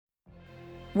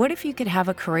What if you could have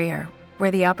a career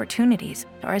where the opportunities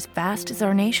are as vast as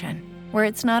our nation, where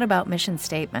it's not about mission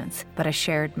statements, but a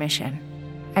shared mission?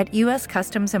 At U.S.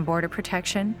 Customs and Border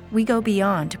Protection, we go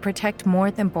beyond to protect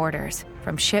more than borders.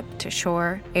 From ship to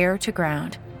shore, air to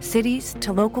ground, cities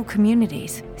to local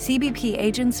communities, CBP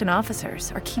agents and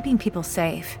officers are keeping people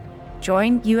safe.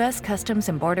 Join U.S. Customs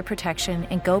and Border Protection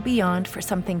and go beyond for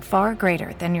something far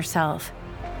greater than yourself.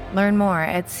 Learn more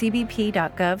at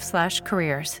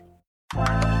cbp.gov/careers.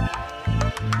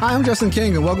 Hi, I'm Justin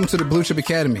King, and welcome to the Blue Chip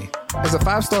Academy. As a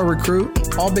 5-star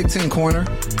recruit, all Big Ten corner,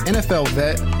 NFL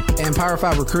vet, and Power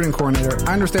 5 recruiting coordinator,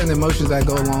 I understand the emotions that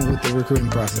go along with the recruiting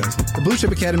process. The Blue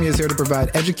Chip Academy is here to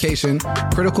provide education,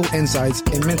 critical insights,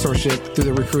 and mentorship through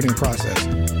the recruiting process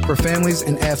for families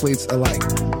and athletes alike.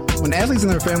 When athletes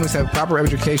and their families have proper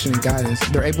education and guidance,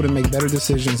 they're able to make better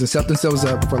decisions and set themselves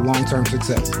up for long-term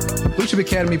success. Blue Chip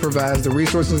Academy provides the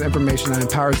resources and information that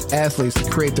empowers athletes to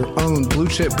create their own blue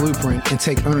chip blueprint and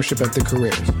take ownership of their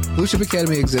careers. Blue Chip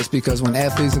Academy exists because when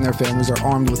athletes and their families are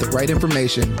armed with the right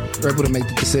information, they're able to make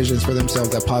the decisions for themselves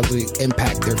that positively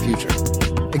impact their future.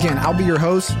 Again, I'll be your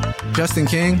host, Justin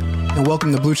King, and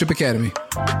welcome to Blue Chip Academy.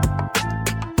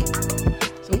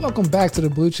 Welcome back to the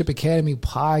Blue Chip Academy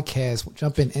podcast. We're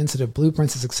jumping into the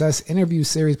Blueprints of Success interview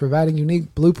series, providing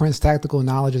unique blueprints, tactical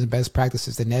knowledge, and best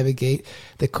practices to navigate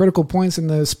the critical points in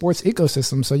the sports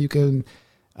ecosystem so you can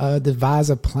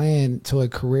devise a plan to a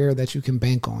career that you can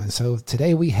bank on. So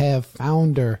today we have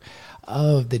founder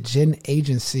of the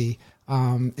GenAgency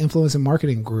influence and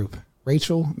marketing group,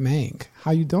 Rachel Maeng.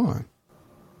 How you doing?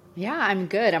 Yeah, I'm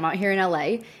good. I'm out here in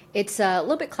LA. It's a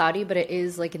little bit cloudy, but it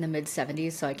is like in the mid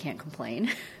 70s, so I can't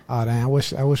complain. Oh, damn,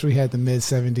 I wish we had the mid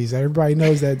 70s. Everybody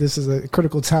knows that this is a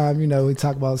critical time. You know, we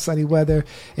talk about sunny weather,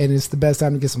 and it's the best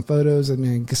time to get some photos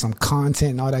and get some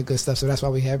content and all that good stuff. So that's why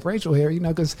we have Rachel here, you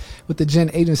know, because with the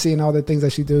GenAgency and all the things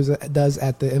that she does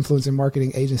at the influence and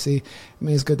marketing agency, I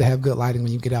mean, it's good to have good lighting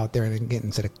when you get out there and get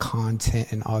into the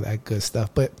content and all that good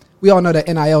stuff. But we all know that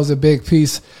NIL is a big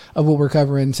piece of what we're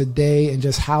covering today, and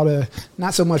just how to,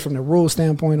 not so much from the rule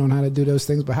standpoint on how to do those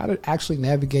things, but how to actually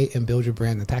navigate and build your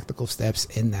brand, the tactical steps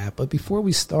in that. But before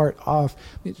we start off,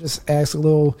 we just ask a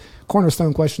little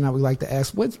cornerstone question that we like to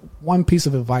ask. What's one piece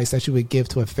of advice that you would give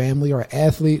to a family or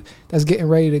athlete that's getting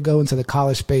ready to go into the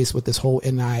college space with this whole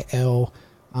NIL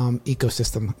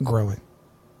ecosystem growing?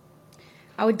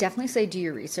 I would definitely say do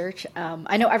your research.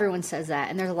 I know everyone says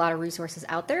that, and there's a lot of resources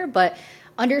out there, but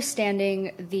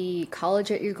understanding the college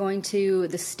that you're going to,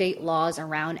 the state laws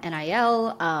around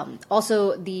NIL,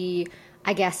 also the,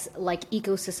 I guess, like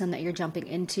ecosystem that you're jumping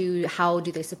into, how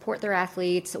do they support their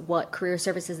athletes, what career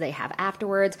services they have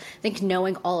afterwards. I think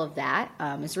knowing all of that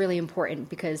is really important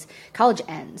because college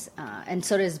ends, and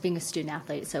so does being a student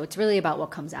athlete. So it's really about what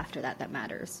comes after that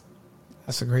matters.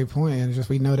 That's a great point. And just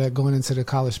we know that going into the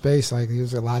college space, like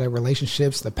there's a lot of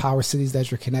relationships, the power cities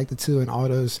that you're connected to, and all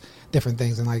those different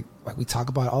things. And like we talk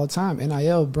about all the time,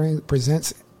 NIL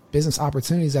presents business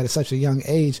opportunities at such a young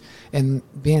age, and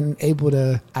being able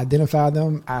to identify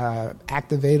them,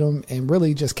 activate them, and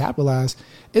really just capitalize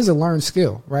is a learned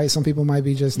skill, right? Some people might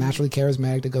be just naturally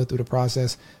charismatic to go through the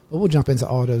process, but we'll jump into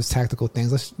all those tactical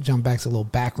things. Let's jump back to a little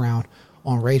background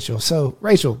on Rachel. So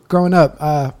Rachel, growing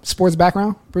up, sports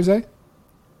background per se?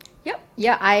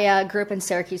 Yeah, I grew up in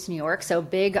Syracuse, New York, so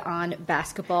big on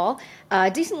basketball,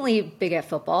 decently big at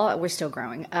football. We're still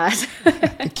growing.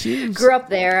 Grew up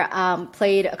there,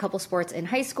 played a couple sports in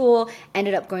high school,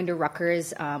 ended up going to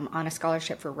Rutgers on a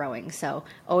scholarship for rowing. So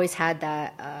always had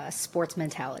that sports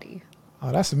mentality.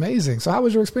 Oh, that's amazing. So how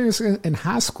was your experience in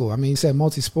high school? I mean, you said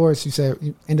multi-sports. You said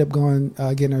you ended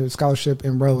up getting a scholarship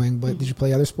in rowing, but did you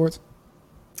play other sports?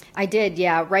 I did,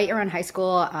 yeah. Right around high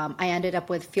school, I ended up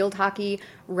with field hockey,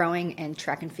 rowing, and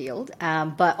track and field.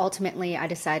 But ultimately, I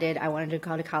decided I wanted to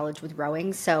go to college with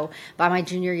rowing. So by my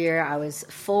junior year, I was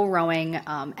full rowing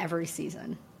every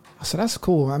season. So that's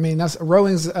cool. I mean,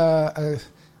 rowing's a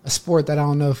sport that I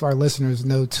don't know if our listeners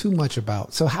know too much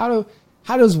about. So how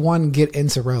does one get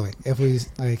into rowing? If we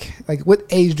like what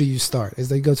age do you start? Is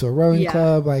they go to a rowing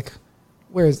club? Like,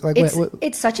 where's like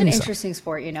it's such an interesting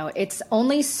sport. You know, it's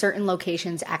only certain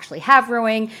locations actually have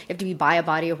rowing. You have to be by a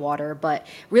body of water, but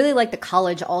really, like the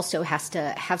college also has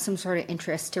to have some sort of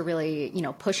interest to really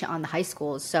push it on the high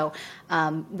schools. So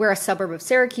we're a suburb of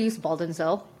Syracuse,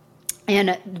 Baldwinsville.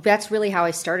 And that's really how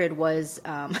I started was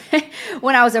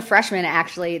when I was a freshman,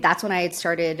 actually. That's when I had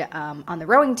started on the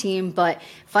rowing team. But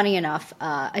funny enough,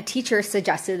 a teacher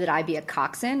suggested that I be a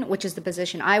coxswain, which is the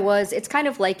position I was. It's kind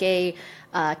of like a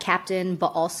captain,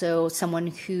 but also someone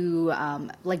who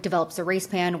like develops a race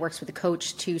plan, works with the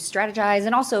coach to strategize,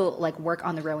 and also like work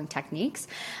on the rowing techniques.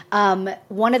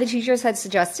 One of the teachers had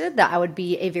suggested that I would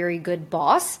be a very good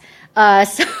boss.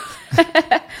 So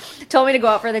told me to go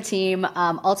out for the team,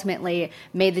 ultimately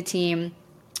made the team,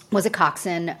 was a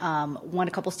coxswain, won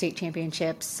a couple state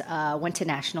championships, went to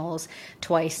nationals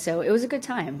twice. So it was a good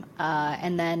time.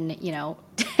 And then,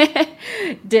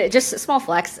 did just a small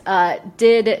flex,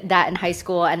 did that in high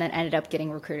school and then ended up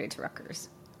getting recruited to Rutgers.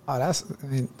 Oh,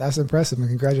 that's impressive, and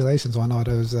congratulations on all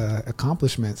those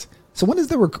accomplishments. So when does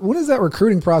that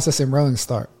recruiting process in rowing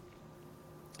start?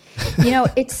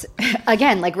 It's,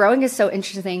 again, like rowing is so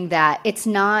interesting that it's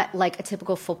not like a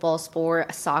typical football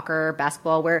sport, soccer,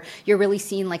 basketball, where you're really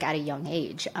seen like at a young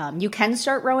age. You can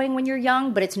start rowing when you're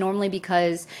young, but it's normally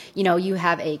because, you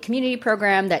have a community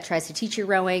program that tries to teach you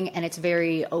rowing, and it's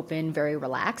very open, very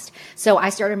relaxed. So I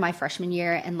started my freshman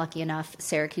year, and lucky enough,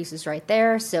 Syracuse is right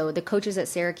there. So the coaches at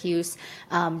Syracuse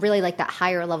really like that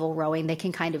higher level rowing. They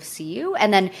can kind of see you.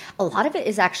 And then a lot of it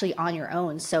is actually on your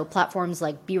own. So platforms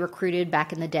like Be Recruited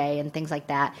back in the day and things like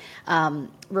that,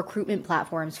 recruitment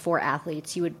platforms for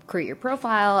athletes. You would create your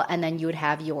profile, and then you would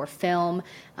have your film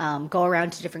go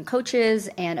around to different coaches,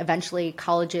 and eventually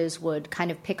colleges would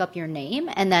kind of pick up your name.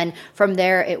 And then from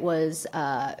there, it was,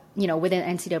 within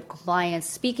NCAA compliance,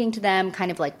 speaking to them,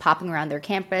 kind of like popping around their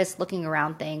campus, looking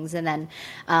around things. And then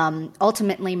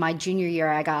ultimately, my junior year,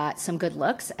 I got some good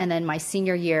looks. And then my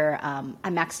senior year, I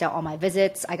maxed out all my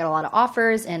visits. I got a lot of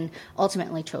offers, and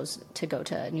ultimately chose to go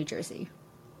to New Jersey.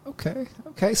 Okay.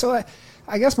 So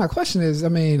I guess my question is, how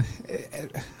many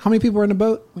people were in the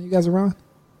boat when you guys were rowing?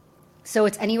 So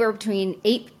it's anywhere between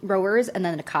 8 rowers and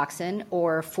then a coxswain,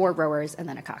 or 4 rowers and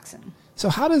then a coxswain. So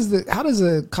how does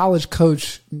a college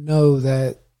coach know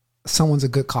that someone's a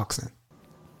good coxswain?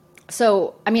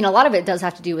 So, a lot of it does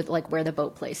have to do with like where the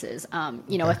boat places.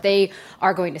 If they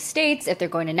are going to states, if they're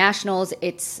going to nationals,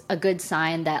 it's a good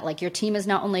sign that like your team is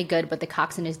not only good, but the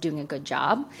coxswain is doing a good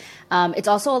job. It's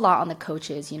also a lot on the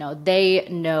coaches. They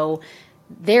know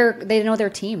their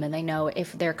team, and they know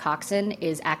if their coxswain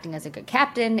is acting as a good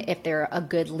captain, if they're a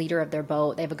good leader of their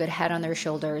boat, they have a good head on their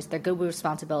shoulders, they're good with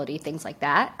responsibility, things like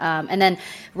that. And then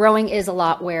rowing is a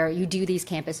lot where you do these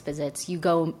campus visits, you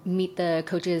go meet the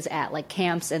coaches at like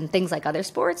camps and things like other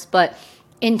sports. But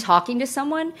in talking to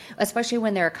someone, especially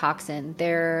when they're a coxswain,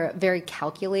 they're very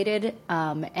calculated,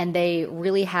 and they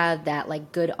really have that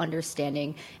like good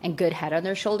understanding and good head on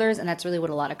their shoulders. And that's really what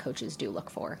a lot of coaches do look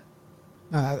for.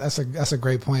 That's a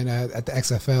great point. At the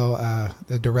XFL,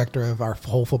 the director of our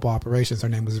whole football operations, her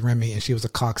name was Remy, and she was a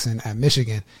coxswain at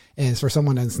Michigan. And for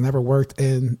someone that's never worked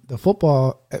in the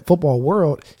football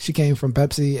world, she came from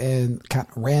Pepsi and kind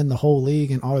of ran the whole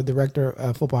league and all the director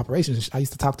of football operations. I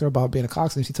used to talk to her about being a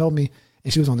coxswain. She told me,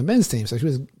 and she was on the men's team, so she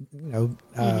was,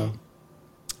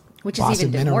 which is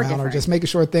even more different, or just making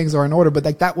sure things are in order. But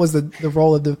like that was the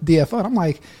role of the DFO. And I'm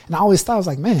like, and I always thought, I was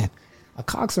like, man, a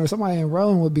coxswain or somebody in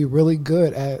rowing would be really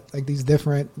good at like these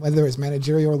different, whether it's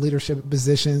managerial or leadership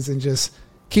positions, and just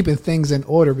keeping things in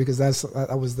order, because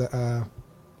that was the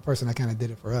person that kind of did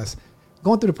it for us.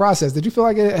 Going through the process, did you feel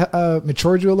like it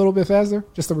matured you a little bit faster,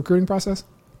 just the recruiting process?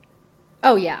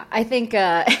 Oh yeah, I think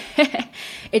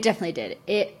it definitely did.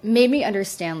 It made me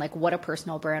understand like what a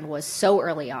personal brand was so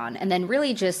early on, and then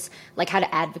really just like how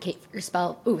to advocate for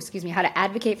yourself. How to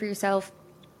advocate for yourself.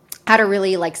 How to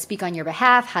really like speak on your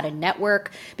behalf, how to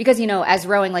network, because, as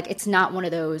rowing, like it's not one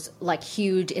of those like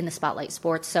huge in the spotlight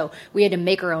sports. So we had to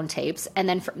make our own tapes. And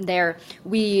then from there,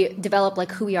 we developed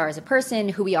like who we are as a person,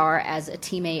 who we are as a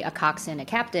teammate, a coxswain, a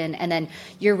captain. And then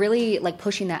you're really like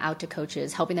pushing that out to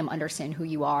coaches, helping them understand who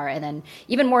you are. And then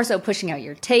even more so pushing out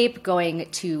your tape, going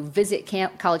to visit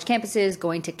college campuses,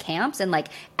 going to camps, and like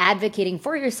advocating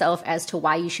for yourself as to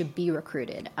why you should be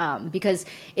recruited. Because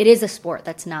it is a sport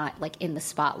that's not like in the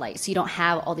spotlight. So you don't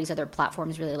have all these other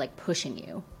platforms really like pushing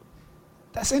you.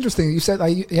 That's interesting. You said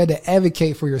like you had to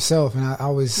advocate for yourself. And I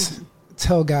always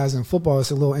tell guys in football,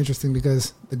 it's a little interesting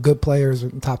because the good players,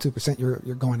 the top 2%,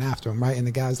 you're going after them, right? And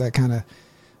the guys that kind of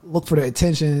look for the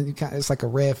attention, it's like a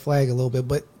red flag a little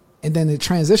bit. And then it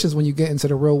transitions when you get into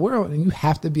the real world, and you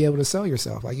have to be able to sell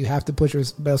yourself. Like you have to put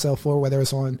yourself forward, whether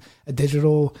it's on a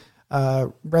digital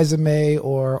resume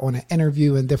or on an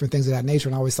interview and different things of that nature.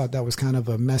 And I always thought that was kind of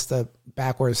a messed up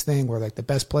backwards thing where like the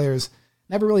best players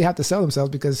never really have to sell themselves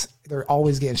because they're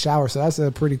always getting showered. So that's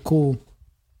a pretty cool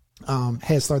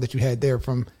head start that you had there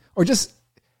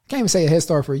I can't even say a head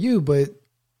start for you, but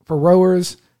for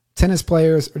rowers, tennis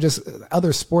players, or just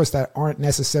other sports that aren't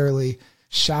necessarily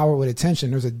showered with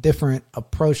attention, there's a different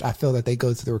approach I feel that they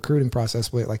go through the recruiting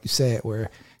process with, like you said, where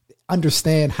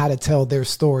understand how to tell their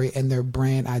story and their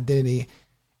brand identity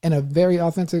in a very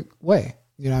authentic way.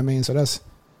 You know what I mean? So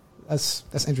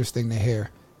that's interesting to hear.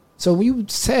 So when you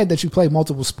said that you played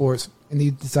multiple sports and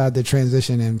you decided to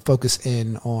transition and focus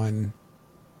in on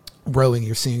rowing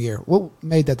your senior year, what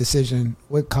made that decision?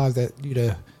 What caused you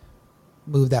to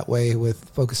move that way with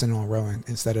focusing on rowing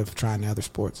instead of trying the other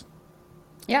sports?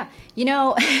 Yeah.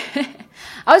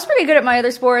 I was pretty good at my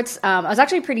other sports. I was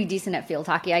actually pretty decent at field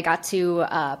hockey. I got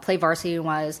to play varsity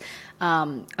when I was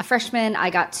a freshman.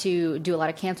 I got to do a lot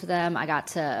of camps with them. I got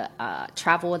to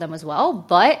travel with them as well.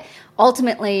 But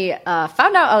ultimately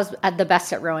found out I was at the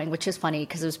best at rowing, which is funny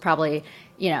because it was probably,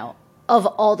 of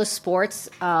all the sports,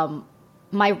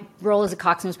 my role as a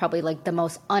coxswain was probably like the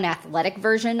most unathletic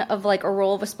version of like a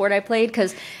role of a sport I played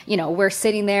because, we're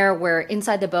sitting there, we're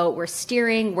inside the boat, we're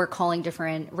steering, we're calling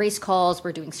different race calls,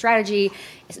 we're doing strategy,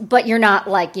 but you're not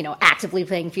like, actively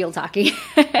playing field hockey.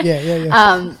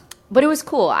 Yeah. But it was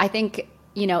cool. I think,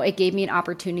 it gave me an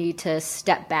opportunity to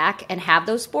step back and have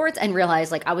those sports and realize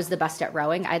like I was the best at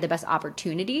rowing. I had the best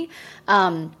opportunity.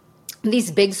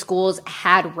 These big schools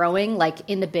had rowing, like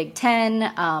in the Big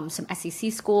Ten, some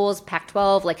SEC schools,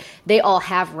 Pac-12, like they all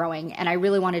have rowing. And I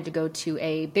really wanted to go to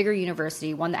a bigger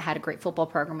university, one that had a great football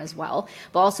program as well,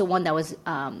 but also one that was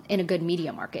in a good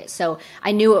media market. So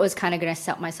I knew it was kind of going to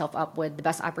set myself up with the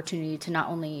best opportunity to not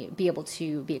only be able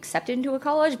to be accepted into a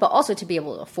college, but also to be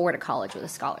able to afford a college with a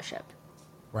scholarship.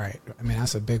 Right. I mean,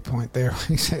 that's a big point there.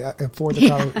 You say afford the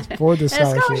college, afford the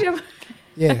scholarship.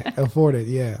 Yeah, afford it.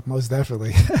 Yeah, most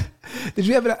definitely. Did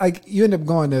you have you end up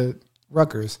going to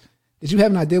Rutgers? Did you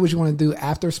have an idea what you want to do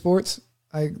after sports?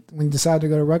 Like when you decided to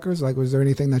go to Rutgers, like was there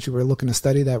anything that you were looking to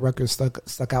study that Rutgers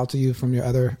stuck out to you from your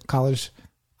other college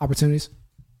opportunities?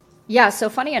 Yeah, so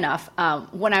funny enough,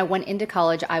 when I went into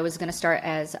college, I was going to start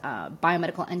as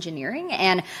biomedical engineering,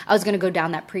 and I was going to go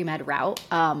down that pre-med route.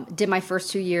 Did my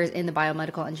first 2 years in the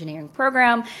biomedical engineering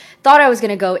program, thought I was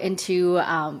going to go into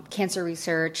cancer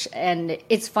research, and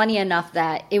it's funny enough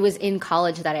that it was in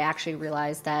college that I actually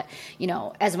realized that,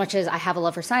 as much as I have a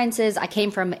love for sciences, I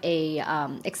came from a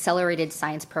accelerated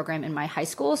science program in my high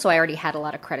school, so I already had a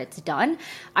lot of credits done.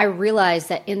 I realized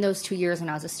that in those 2 years when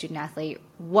I was a student athlete,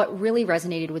 what really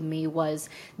resonated with me was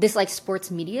this like sports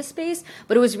media space,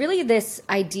 but it was really this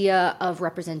idea of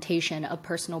representation, of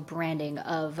personal branding,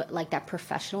 of like that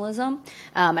professionalism.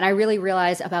 And I really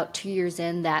realized about 2 years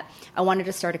in that I wanted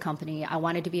to start a company. I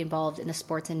wanted to be involved in the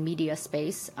sports and media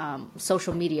space,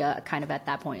 social media kind of at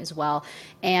that point as well.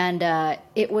 And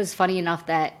it was funny enough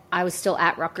that I was still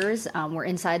at Rutgers. We're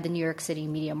inside the New York City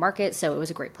media market, so it was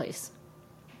a great place.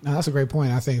 No, that's a great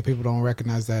point. I think people don't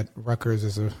recognize that Rutgers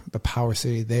is the power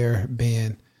city there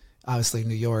being obviously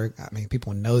New York. I mean,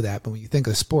 people know that, but when you think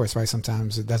of sports, right,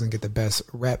 sometimes it doesn't get the best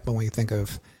rep. But when you think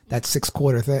of that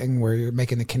 6-quarter thing where you're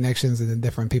making the connections and the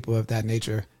different people of that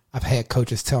nature, I've had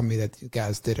coaches tell me that you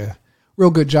guys did a real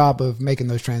good job of making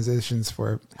those transitions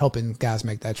for helping guys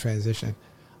make that transition.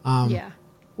 Yeah.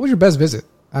 What was your best visit?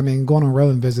 I mean, going on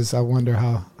rowing visits, I wonder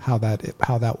how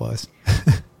that was.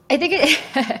 I think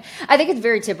it's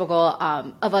very typical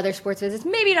of other sports visits.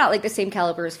 Maybe not like the same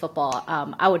caliber as football.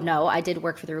 I would know. I did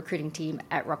work for the recruiting team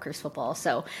at Rutgers football,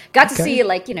 so got to see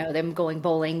them going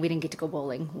bowling. We didn't get to go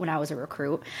bowling when I was a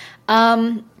recruit.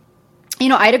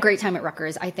 I had a great time at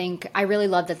Rutgers. I think I really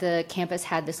loved that the campus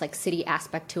had this like city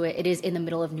aspect to it. It is in the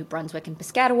middle of New Brunswick and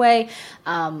Piscataway.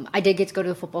 I did get to go to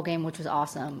the football game, which was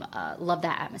awesome. Love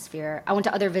that atmosphere. I went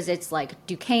to other visits like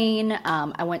Duquesne.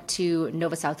 I went to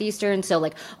Nova Southeastern. So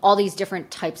like all these different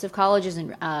types of colleges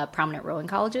and prominent rowing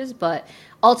colleges. But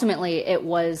ultimately it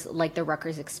was like the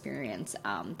Rutgers experience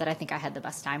that I think I had the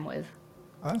best time with.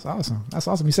 Oh, that's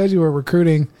awesome. You said you were a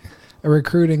recruiting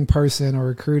person or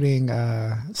recruiting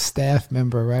staff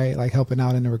member, right? Like helping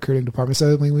out in the recruiting department.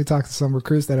 So when we talk to some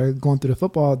recruits that are going through the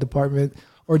football department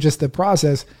or just the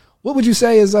process, what would you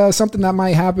say is something that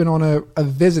might happen on a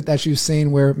visit that you've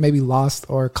seen where maybe lost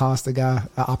or cost a guy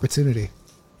an opportunity?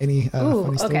 Any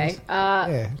funny stories? Okay.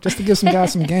 Yeah, just to give some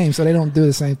guys some games so they don't do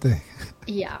the same thing.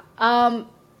 Yeah.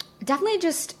 Definitely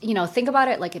just, think about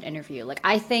it like an interview. Like,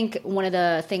 I think one of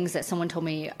the things that someone told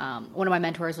me, one of my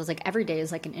mentors was like, every day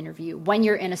is like an interview when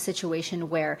you're in a situation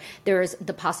where there's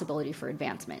the possibility for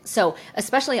advancement. So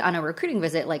especially on a recruiting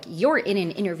visit, like you're in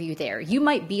an interview there. You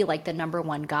might be like the number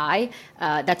one guy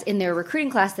that's in their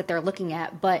recruiting class that they're looking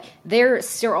at, but they're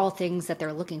still all things that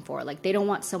they're looking for. Like they don't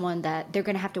want someone that they're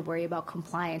going to have to worry about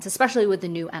compliance, especially with the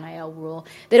new NIL rule.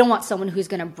 They don't want someone who's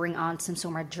going to bring on some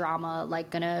sort of drama, like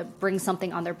going to bring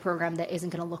something on their program that isn't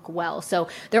going to look well. So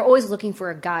they're always looking for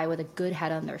a guy with a good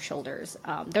head on their shoulders.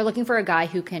 They're looking for a guy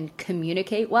who can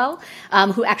communicate well,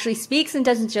 who actually speaks and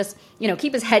doesn't just,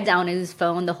 keep his head down in his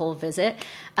phone the whole visit.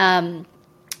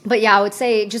 But yeah, I would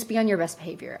say just be on your best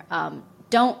behavior.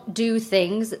 Don't do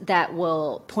things that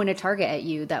will point a target at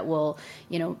you, that will,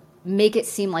 make it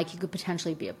seem like you could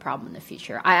potentially be a problem in the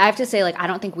future. I have to say, I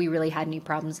don't think we really had any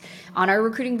problems on our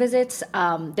recruiting visits.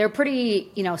 They're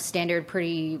pretty, standard,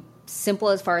 pretty simple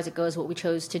as far as it goes, what we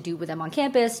chose to do with them on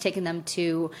campus, taking them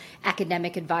to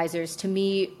academic advisors to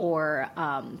meet, or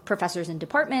professors in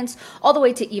departments, all the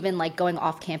way to even going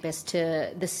off campus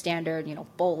to the standard,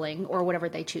 bowling or whatever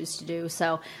they choose to do.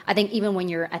 So I think even when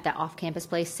you're at that off campus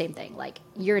place, same thing,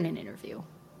 you're in an interview.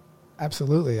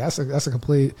 Absolutely.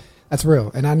 That's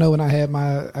real. And I know when I had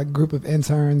a group of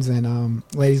interns and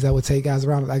ladies that would take guys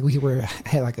around,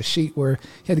 had a sheet where you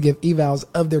had to give evals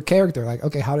of their character. Like,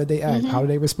 okay, how did they act? How did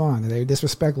they respond? Are they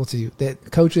disrespectful to you?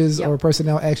 That coaches or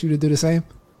personnel ask you to do the same?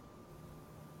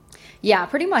 Yeah,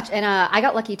 pretty much. And I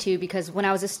got lucky too, because when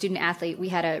I was a student athlete, we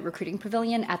had a recruiting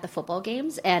pavilion at the football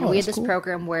games. And we had this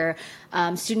program where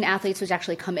student athletes would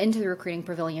actually come into the recruiting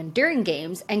pavilion during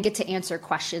games and get to answer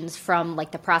questions from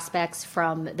the prospects,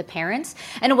 from the parents.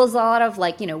 And it was a lot of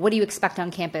what do you expect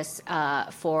on campus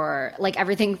for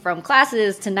everything from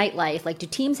classes to nightlife? Do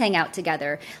teams hang out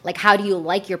together? How do you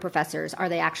like your professors? Are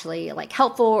they actually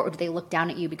helpful, or do they look down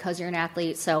at you because you're an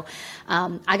athlete? So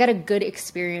I got a good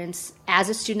experience as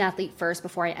a student athlete first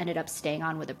before I ended up staying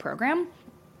on with the program,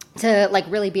 to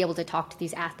really be able to talk to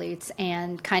these athletes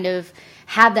and kind of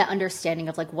have that understanding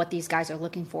of what these guys are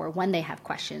looking for when they have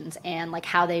questions, and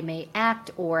how they may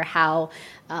act, or how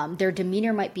their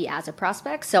demeanor might be as a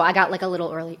prospect. So I got a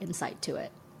little early insight to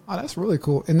it. Oh, that's really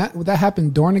cool. And that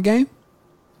happened during the game?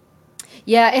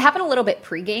 Yeah, it happened a little bit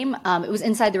pregame. It was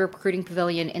inside the recruiting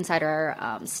pavilion, inside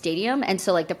our stadium. And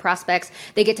so the prospects,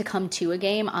 they get to come to a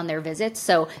game on their visits.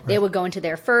 So they would go into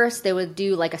there first. They would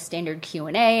do a standard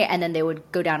Q&A, and then they would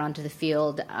go down onto the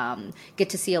field, get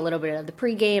to see a little bit of the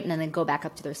pregame, and then go back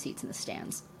up to their seats in the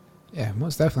stands. Yeah,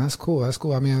 most definitely. That's cool. That's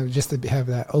cool. I mean, just to have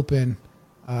that open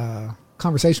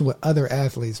conversation with other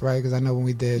athletes, right? Because I know when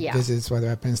we did visits, whether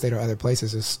at Penn State or other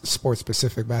places, it's sports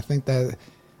specific. But I think that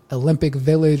Olympic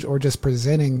Village, or just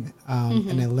presenting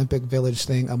an Olympic Village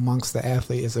thing amongst the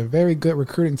athlete, is a very good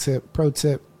recruiting tip, pro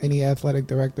tip. Any athletic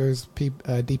directors,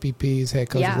 DPPs, head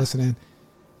coaches listening,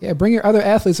 bring your other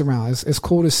athletes around. It's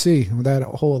cool to see that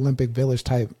whole Olympic Village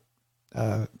type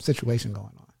situation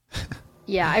going on.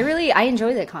 Yeah, I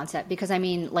enjoy that concept, because I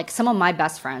mean, some of my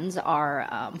best friends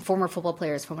are former football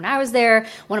players from when I was there.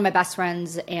 One of my best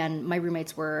friends and my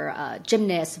roommates were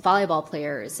gymnasts, volleyball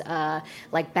players,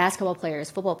 basketball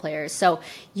players, football players. So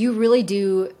you really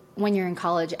do, when you're in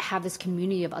college, have this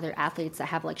community of other athletes that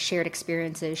have shared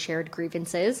experiences, shared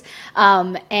grievances,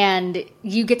 and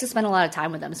you get to spend a lot of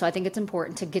time with them. So I think it's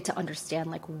important to get to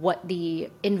understand what the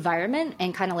environment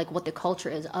and kind of what the culture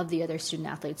is of the other student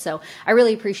athletes. So I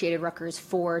really appreciated Rutgers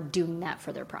for doing that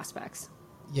for their prospects.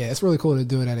 Yeah, it's really cool to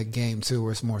do it at a game too,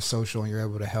 where it's more social and you're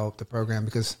able to help the program,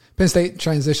 because Penn State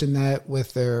transitioned that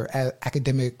with their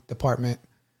academic department.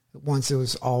 Once it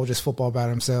was all just football by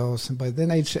themselves, but then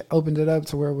they opened it up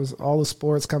to where it was all the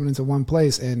sports coming into one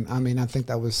place. And I mean, I think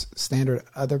that was standard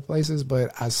other places,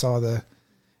 but I saw the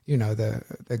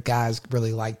guys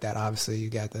really like that. Obviously, you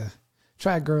got the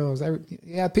track girls,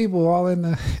 people all in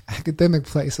the academic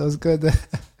place. So it's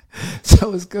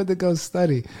good to go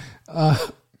study.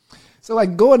 So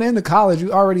going into college,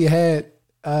 you already had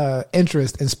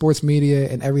interest in sports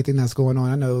media and everything that's going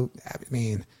on.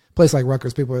 Place like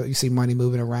Rutgers, you see money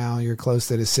moving around. You're close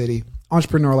to the city.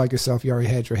 Entrepreneur like yourself, you already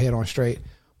had your head on straight.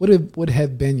 What would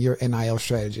have been your NIL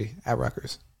strategy at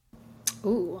Rutgers?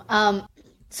 Ooh,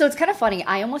 so it's kind of funny.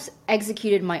 I almost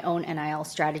executed my own NIL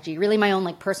strategy, really my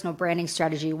own personal branding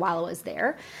strategy while I was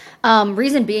there.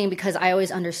 Reason being because I always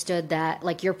understood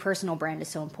that your personal brand is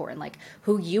so important,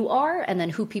 who you are and then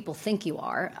who people think you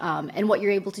are, and what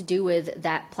you're able to do with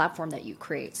that platform that you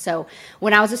create. So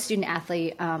when I was a student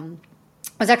athlete,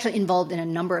 I was actually involved in a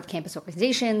number of campus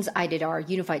organizations. I did our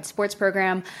unified sports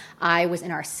program. I was in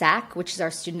our SAC, which is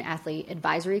our student athlete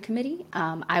advisory committee.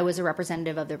 I was a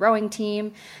representative of the rowing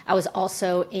team. I was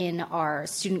also in our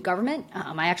student government.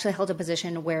 I actually held a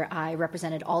position where I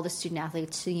represented all the student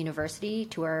athletes to the university,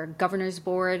 to our governor's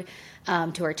board,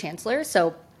 to our chancellor.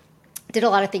 So did a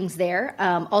lot of things there.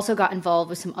 Also got involved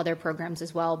with some other programs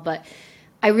as well. But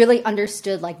I really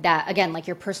understood like that. Again, like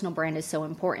your personal brand is so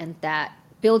important, that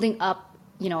building up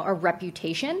a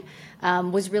reputation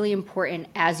was really important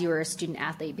as you were a student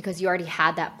athlete, because you already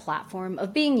had that platform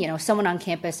of being, someone on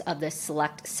campus of this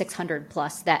select 600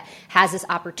 plus that has this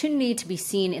opportunity to be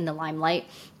seen in the limelight.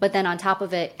 But then on top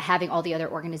of it, having all the other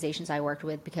organizations I worked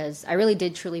with, because I really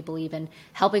did truly believe in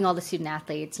helping all the student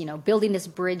athletes, building this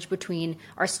bridge between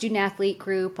our student athlete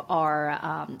group,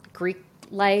 our Greek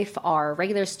life, our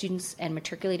regular students and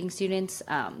matriculating students.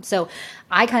 So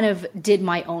I kind of did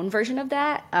my own version of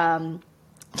that.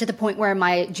 To the point where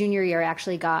my junior year I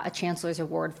actually got a chancellor's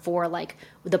award for like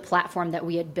the platform that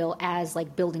we had built as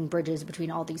like building bridges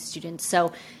between all these students.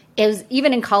 So it was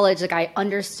even in college, like I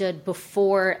understood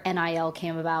before NIL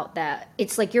came about that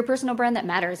it's like your personal brand that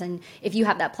matters. And if you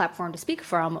have that platform to speak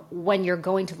from when you're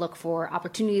going to look for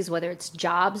opportunities, whether it's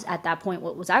jobs at that point,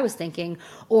 what was I was thinking,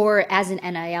 or as an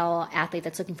NIL athlete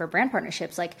that's looking for brand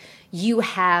partnerships, like you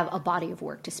have a body of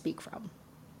work to speak from.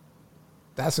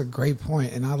 That's a great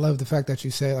point. And I love the fact that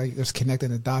you say like just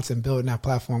connecting the dots and building that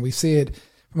platform. We see it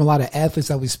from a lot of athletes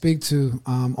that we speak to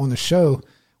on the show,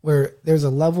 where there's a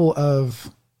level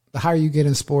of the higher you get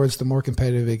in sports, the more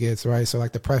competitive it gets, right? So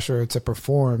like the pressure to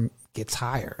perform gets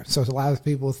higher. So a lot of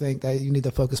people think that you need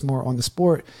to focus more on the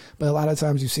sport, but a lot of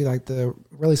times you see like the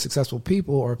really successful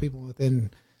people or people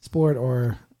within sport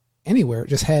or anywhere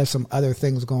just have some other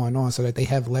things going on so that they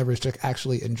have leverage to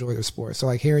actually enjoy the sport. So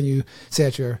like hearing you say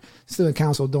at your student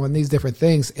council doing these different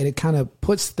things, and it kind of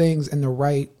puts things in the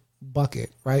right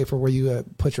bucket, right? For where you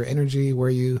put your energy, where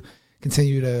you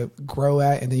continue to grow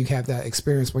at, and then you have that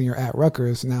experience when you're at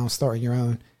Rutgers now starting your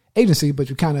own agency, but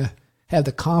you kind of have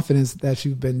the confidence that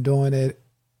you've been doing it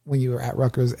when you were at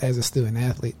Rutgers as a student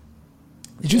athlete.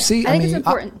 Did you see? I think it's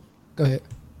important. Go ahead.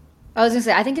 I was going to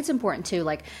say, I think it's important too.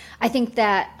 Like, I think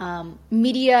that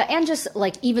media and just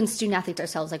like even student athletes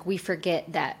ourselves, like we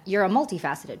forget that you're a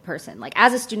multifaceted person. Like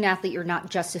as a student athlete, you're not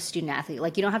just a student athlete.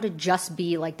 Like you don't have to just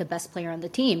be like the best player on the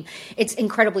team. It's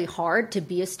incredibly hard to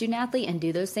be a student athlete and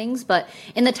do those things. But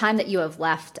in the time that you have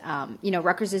left,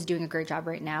 Rutgers is doing a great job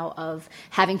right now of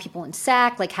having people in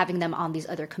SAC, like having them on these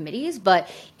other committees. But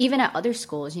even at other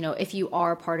schools, if you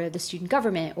are part of the student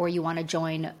government or you want to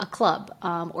join a club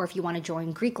or if you want to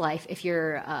join Greek life, if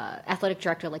your athletic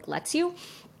director like lets you,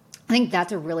 I think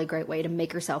that's a really great way to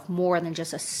make yourself more than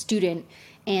just a student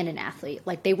and an athlete.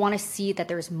 Like they want to see that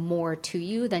there's more to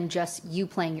you than just you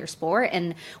playing your sport.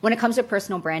 And when it comes to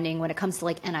personal branding, when it comes to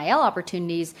like NIL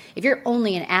opportunities, if you're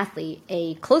only an athlete,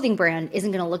 a clothing brand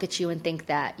isn't going to look at you and think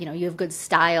that, you have good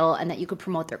style and that you could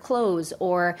promote their clothes,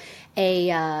 or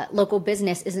a local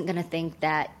business isn't going to think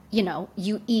that,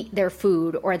 you eat their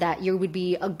food or that you would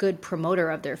be a good promoter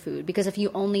of their food. Because if you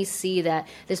only see that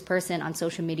this person on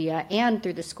social media and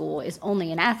through the school is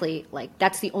only an athlete, like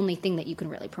that's the only thing that you can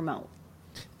really promote.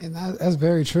 And that's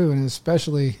very true. And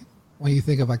especially when you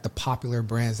think of like the popular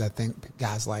brands that think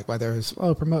guys like, whether it's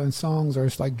promoting songs or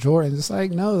it's like Jordan, it's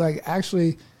like, no, like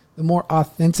actually the more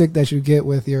authentic that you get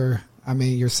with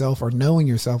yourself or knowing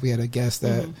yourself. We had a guest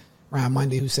that Ryan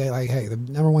Monday who said like, hey, the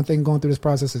number one thing going through this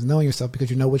process is knowing yourself, because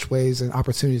you know which ways and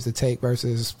opportunities to take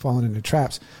versus falling into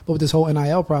traps. But with this whole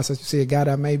NIL process, you see a guy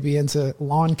that may be into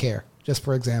lawn care, just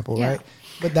for example, right?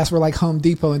 But that's where like Home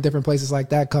Depot and different places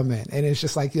like that come in. And it's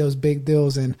just like those big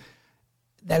deals, and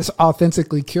that's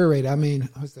authentically curated. I mean,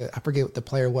 I forget what the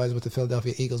player was with the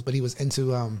Philadelphia Eagles, but he was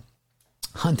into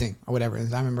hunting or whatever.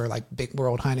 And I remember like Big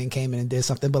World Hunting came in and did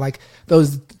something, but like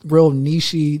those real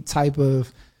niche-y type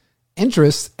of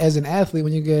interests as an athlete,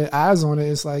 when you get eyes on it,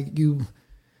 it's like you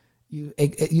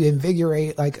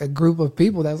invigorate like a group of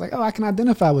people that's like, oh, I can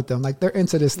identify with them. Like they're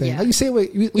into this thing. Like you see what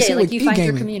we see like with you e-gaming. find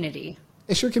your community.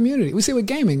 It's your community. We see with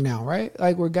gaming now, right?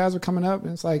 Like where guys are coming up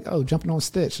and it's like, oh, jumping on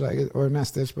Stitch, like, or not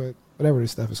Stitch, but whatever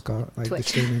this stuff is called, like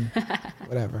Twitch. the streaming,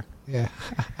 whatever. Yeah.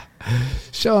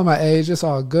 Showing my age. It's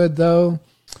all good though.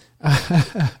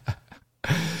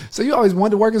 So you always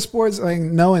wanted to work in sports, like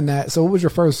knowing that. So what was your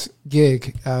first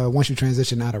gig once you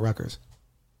transitioned out of Rutgers?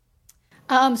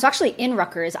 So actually in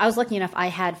Rutgers, I was lucky enough, I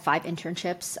had 5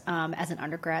 internships as an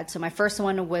undergrad. So my first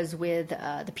one was with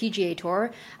the PGA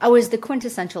Tour. I was the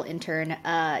quintessential intern,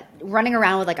 running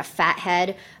around with like a fat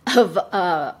head of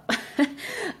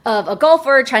of a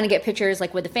golfer, trying to get pictures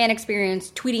like with the fan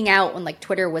experience, tweeting out when like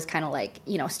Twitter was kind of like,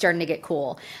 starting to get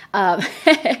cool.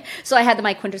 So I had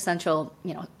my quintessential,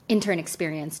 intern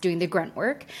experience doing the grunt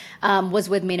work. Was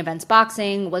with Main Events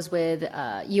Boxing, was with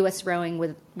US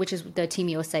Rowing, which is the Team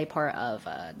USA part of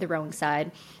the rowing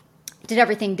side. Did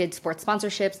everything, did sports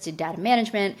sponsorships, did data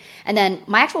management. And then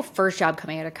my actual first job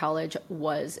coming out of college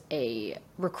was a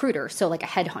recruiter, so like a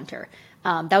headhunter.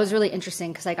 That was really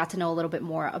interesting because I got to know a little bit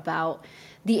more about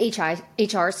the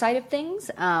HR side of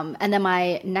things. And then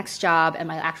my next job and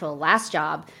my actual last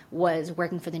job was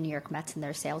working for the New York Mets in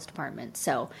their sales department.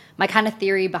 So my kind of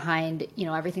theory behind,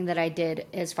 everything that I did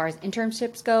as far as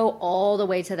internships go, all the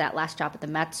way to that last job at the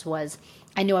Mets was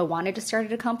I knew I wanted to start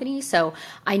at a company. So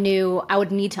I knew I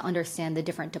would need to understand the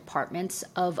different departments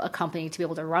of a company to be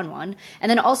able to run one. And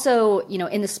then also,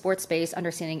 in the sports space,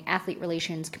 understanding athlete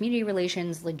relations, community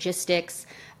relations, logistics,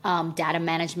 data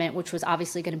management, which was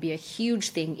obviously going to be a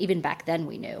huge thing. Even back then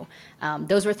we knew.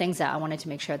 Those were things that I wanted to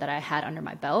make sure that I had under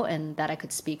my belt and that I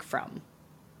could speak from.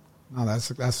 Oh, that's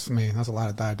a lot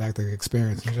of didactic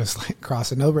experience and just like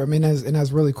crossing over. I mean,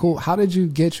 that's really cool. How did you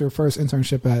get your first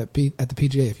internship at the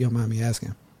PGA, if you don't mind me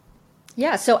asking?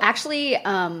 Yeah, so actually,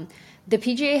 the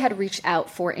PGA had reached out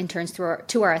for interns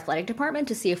to our athletic department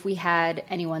to see if we had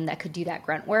anyone that could do that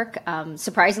grunt work.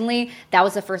 Surprisingly, that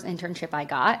was the first internship I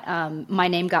got. My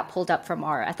name got pulled up from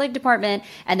our athletic department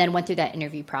and then went through that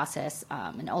interview process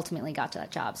and ultimately got to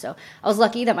that job. So I was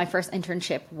lucky that my first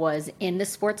internship was in the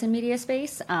sports and media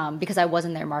space because I was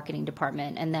in their marketing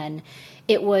department. And then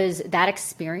it was that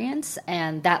experience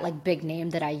and that like big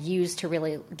name that I used to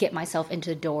really get myself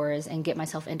into doors and get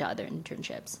myself into other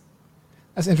internships.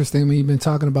 That's interesting. I mean, you've been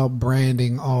talking about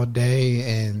branding all day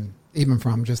and even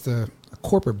from just a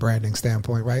corporate branding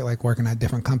standpoint, right? Like working at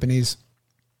different companies.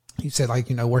 You said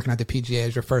working at the PGA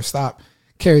as your first stop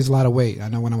carries a lot of weight. I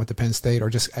know when I went to Penn State or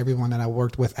just everyone that I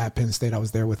worked with at Penn State, I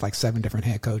was there with like 7 different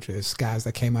head coaches, guys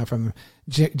that came up from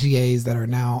GAs that are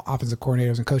now offensive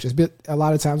coordinators and coaches. But a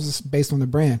lot of times it's based on the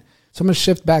brand. So I'm going to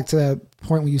shift back to that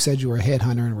point when you said you were a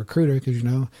headhunter and recruiter because,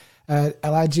 at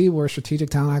LIG, we're a strategic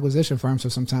talent acquisition firm, so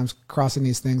sometimes crossing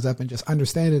these things up and just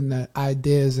understanding the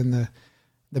ideas and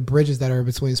the bridges that are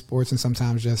between sports and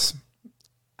sometimes just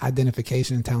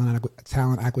identification and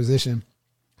talent acquisition.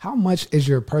 How much is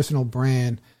your personal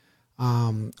brand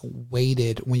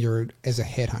weighted when you're as a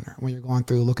headhunter, when you're going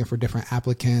through looking for different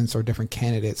applicants or different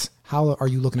candidates? How are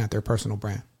you looking at their personal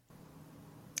brand?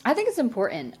 I think it's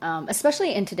important,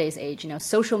 especially in today's age.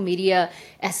 Social media,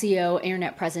 SEO,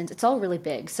 internet presence, it's all really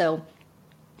big. So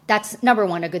that's number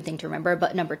one, a good thing to remember.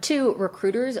 But number two,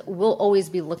 recruiters will always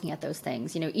be looking at those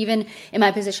things. Even in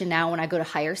my position now, when I go to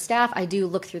hire staff, I do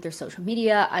look through their social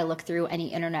media. I look through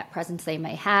any internet presence they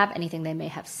may have, anything they may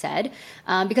have said,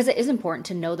 because it is important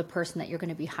to know the person that you're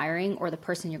going to be hiring or the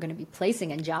person you're going to be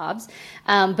placing in jobs.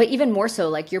 But even more so,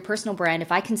 like your personal brand,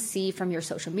 if I can see from your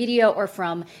social media or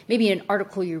from maybe an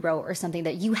article you wrote or something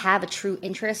that you have a true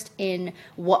interest in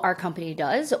what our company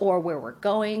does or where we're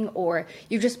going, or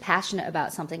you're just passionate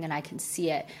about something and I can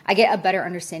see it, I get a better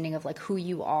understanding of like who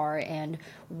you are and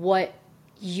what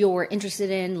you're interested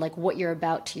in, like what you're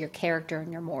about to your character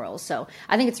and your morals. So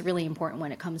I think it's really important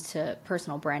when it comes to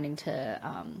personal branding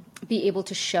to be able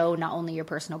to show not only your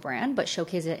personal brand, but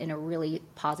showcase it in a really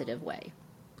positive way.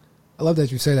 I love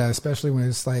that you say that, especially when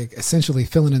it's like essentially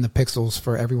filling in the pixels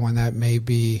for everyone that may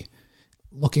be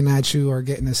looking at you or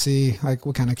getting to see like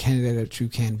what kind of candidate that you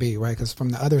can be, right? Because from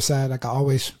the other side, like I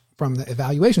always, from the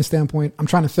evaluation standpoint, I'm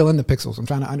trying to fill in the pixels. I'm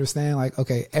trying to understand like,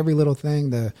 okay, every little thing,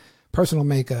 the personal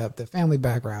makeup, the family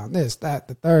background, this, that,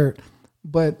 the third.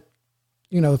 But,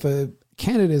 if a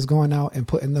candidate is going out and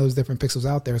putting those different pixels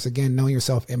out there, it's again, knowing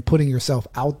yourself and putting yourself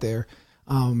out there.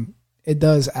 It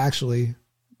does actually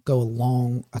goes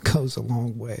a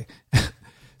long way.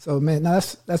 So man, now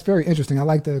that's very interesting. I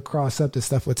like to cross up this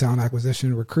stuff with talent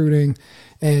acquisition, recruiting,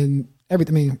 and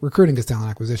everything. I mean, recruiting is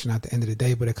talent acquisition at the end of the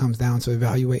day, but it comes down to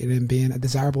evaluating and being a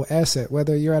desirable asset,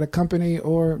 whether you're at a company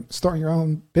or starting your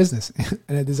own business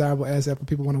and a desirable asset for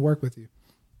people who want to work with you.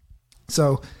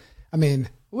 So, I mean,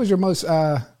 what was your most,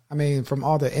 from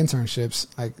all the internships,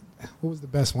 like what was the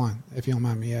best one, if you don't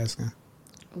mind me asking?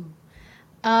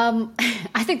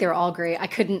 I think they're all great. I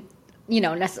couldn't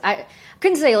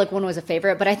say like one was a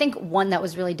favorite, but I think one that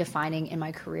was really defining in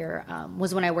my career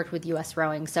was when I worked with US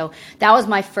Rowing. So that was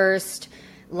my first,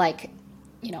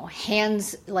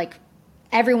 hands,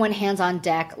 everyone hands on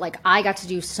deck. Like, I got to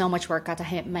do so much work, got to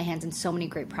hit my hands in so many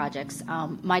great projects.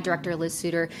 My director, Liz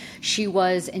Suter, she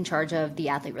was in charge of the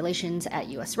athlete relations at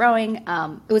U.S. Rowing.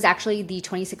 It was actually the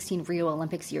 2016 Rio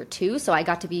Olympics year too, so I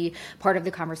got to be part of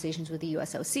the conversations with the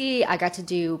USOC. I got to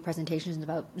do presentations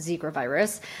about Zika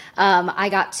virus. I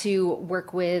got to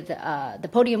work with the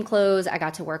podium clothes. I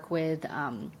got to work with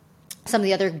some of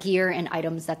the other gear and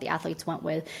items that the athletes went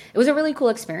with. It was a really cool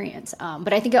experience,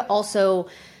 but I think it also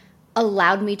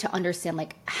allowed me to understand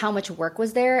like how much work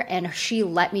was there, and she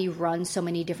let me run so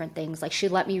many different things. Like, she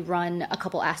let me run a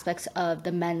couple aspects of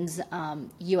the men's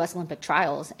U.S. Olympic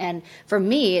trials, and for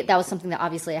me that was something that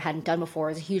obviously I hadn't done before.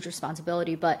 It was a huge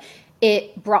responsibility, but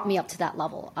it brought me up to that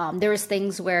level. There was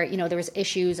things where, you know, there was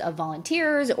issues of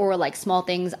volunteers or like small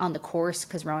things on the course,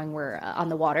 because rowing we're on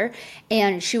the water,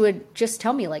 and she would just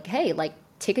tell me like, hey, like,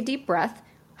 take a deep breath.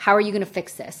 How are you going to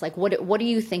fix this? Like, what are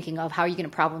you thinking of? How are you going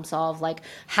to problem solve? Like,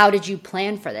 how did you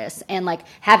plan for this? And like,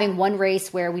 having one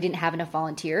race where we didn't have enough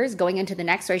volunteers, going into the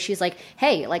next race, she's like,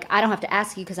 hey, like, I don't have to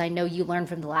ask you because I know you learned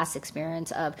from the last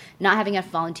experience of not having enough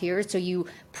volunteers. So you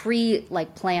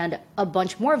planned a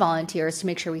bunch more volunteers to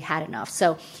make sure we had enough.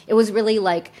 So it was really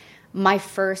like my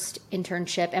first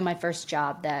internship and my first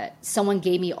job that someone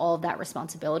gave me all of that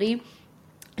responsibility.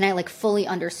 And I like fully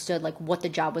understood like what the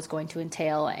job was going to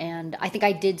entail. And I think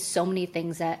I did so many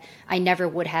things that I never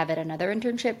would have at another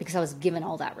internship because I was given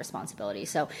all that responsibility.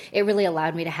 So it really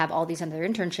allowed me to have all these other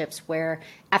internships where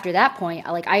after that point,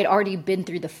 I had already been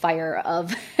through the fire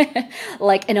of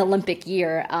like an Olympic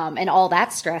year and all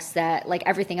that stress that like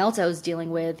everything else I was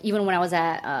dealing with, even when I was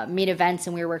at main events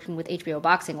and we were working with HBO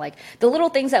Boxing, like the little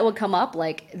things that would come up,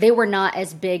 like they were not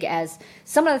as big as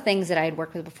some of the things that I had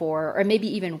worked with before, or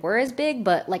maybe even were as big,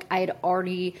 but like I had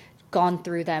already gone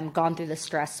through the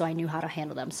stress, so I knew how to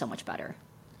handle them so much better.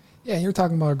 Yeah, you're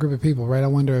talking about a group of people, right? I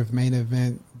wonder if main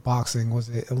event boxing, was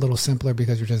it a little simpler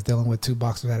because you're just dealing with two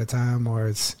boxers at a time, or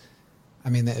it's, I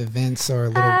mean, the events are a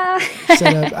little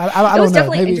set up. I don't know. It was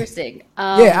definitely maybe interesting.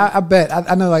 Yeah, I bet.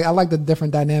 I know, like, I like the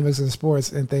different dynamics in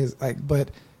sports and things, like,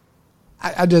 but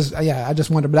I just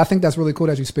wonder. But I think that's really cool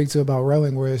that you speak to about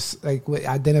rowing, where it's like what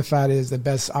identified as the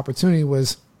best opportunity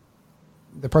was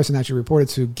the person that you reported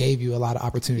to gave you a lot of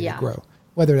opportunity to grow,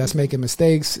 whether that's making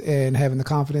mistakes and having the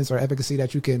confidence or efficacy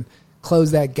that you can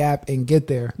close that gap and get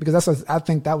there. Because that's what I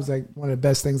think that was like one of the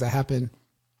best things that happened.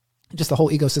 Just the whole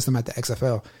ecosystem at the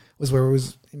XFL was where it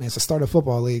was, I mean, it's a startup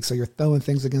football league. So you're throwing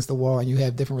things against the wall and you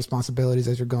have different responsibilities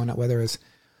as you're going up, whether it's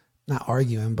not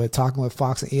arguing, but talking with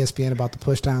Fox and ESPN about the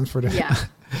push times for the,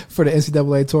 for the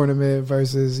NCAA tournament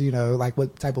versus, you know, like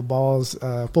what type of balls,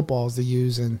 footballs to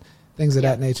use and things of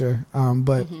that nature.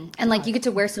 But and like you get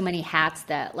to wear so many hats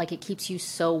that like it keeps you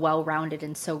so well rounded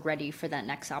and so ready for that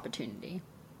next opportunity.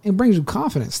 It brings you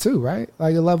confidence too, right?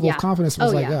 Like the level of confidence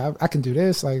was I can do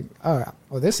this. Like, well,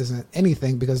 this isn't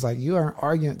anything because like you aren't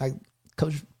arguing. Like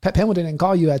Coach Pep Hamilton didn't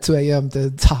call you at 2 a.m. to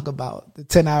talk about the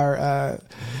 10-hour,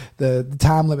 the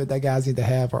time limit that guys need to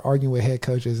have, or arguing with head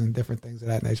coaches and different things of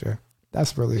that nature.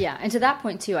 That's really and to that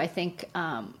point too, I think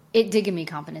it did give me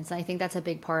confidence, and I think that's a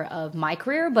big part of my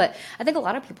career. But I think a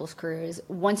lot of people's careers,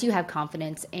 once you have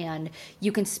confidence and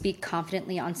you can speak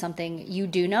confidently on something you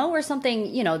do know or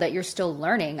something you know that you're still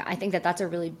learning, I think that that's a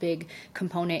really big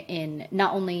component in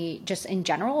not only just in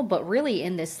general, but really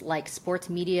in this like sports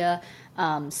media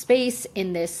space,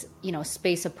 in this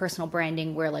space of personal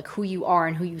branding, where like who you are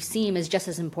and who you seem is just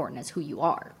as important as who you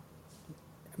are.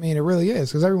 I mean, it really is,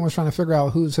 because everyone's trying to figure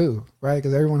out who's who, right?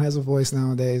 Because everyone has a voice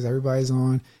nowadays. Everybody's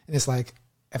on. And it's like,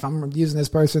 if I'm using this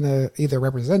person to either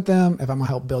represent them, if I'm going to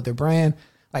help build their brand,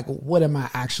 like, what am I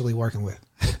actually working with?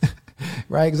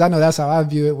 Right? Because I know that's how I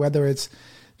view it, whether it's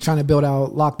trying to build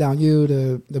out Lockdown U,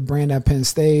 the brand at Penn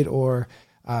State, or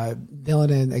dealing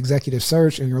in executive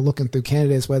search and you're looking through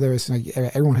candidates, whether it's like,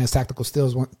 everyone has tactical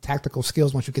skills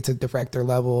once you get to director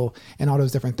level and all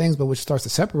those different things, but which starts to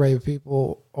separate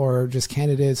people or just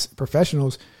candidates,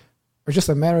 professionals, or just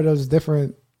a matter of those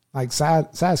different like side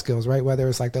skills, right? Whether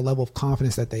it's like the level of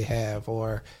confidence that they have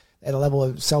or at a level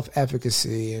of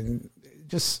self-efficacy, and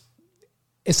just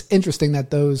it's interesting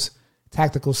that those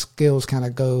tactical skills kind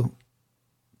of go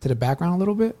to the background a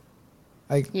little bit,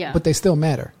 like, but they still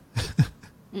matter.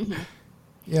 Mm-hmm.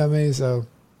 Yeah, I mean, so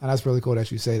that's really cool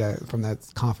that you say that from that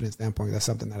confidence standpoint. That's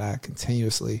something that I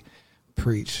continuously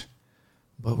preach.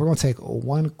 But we're going to take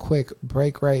one quick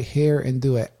break right here and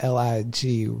do a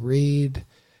LIG read.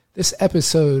 This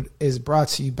episode is brought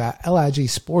to you by LIG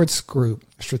Sports Group,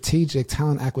 a strategic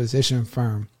talent acquisition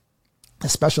firm that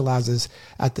specializes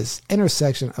at this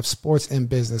intersection of sports and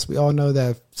business. We all know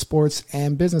that sports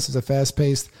and business is a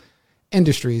fast-paced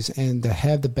industries, and to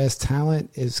have the best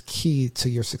talent is key to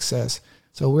your success.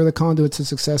 So we're the conduit to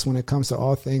success when it comes to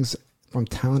all things from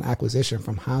talent acquisition,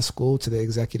 from high school to the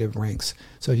executive ranks.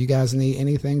 So if you guys need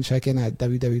anything, check in at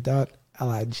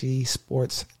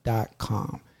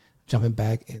www.ligsports.com. Jumping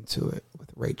back into it with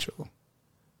Rachel.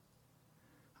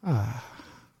 Well,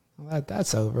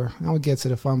 that's over. Now we get to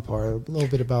the fun part, a little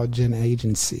bit about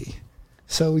GenAgency.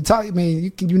 So we talked, I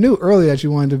mean, you knew earlier that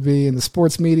you wanted to be in the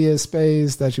sports media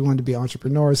space, that you wanted to be an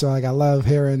entrepreneur. So like, I love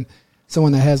hearing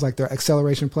someone that has like their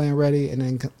acceleration plan ready and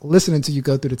then listening to you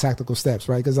go through the tactical steps,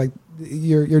 right? Because like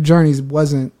your journeys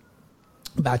wasn't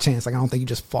by chance. Like, I don't think you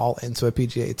just fall into a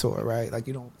PGA tour, right? Like,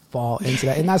 you don't fall into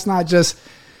that. And that's not just,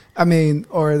 I mean,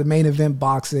 or the main event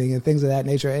boxing and things of that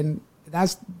nature. And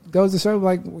that's goes to show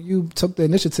like you took the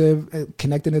initiative,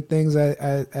 connecting the things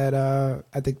at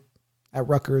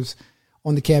Rutgers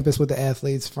on the campus with the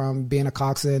athletes, from being a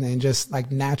coxswain and just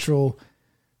like natural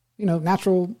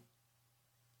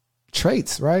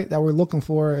traits, right, that we're looking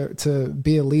for to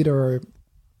be a leader or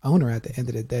owner at the end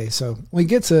of the day. So when we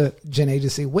get to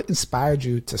GenAgency, what inspired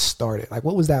you to start it? Like,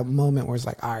 what was that moment where it's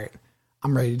like, all right,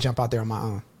 I'm ready to jump out there on my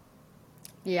own?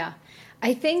 Yeah,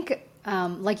 I think,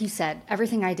 like you said,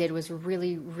 everything I did was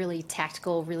really, really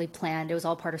tactical, really planned. It was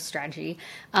all part of strategy.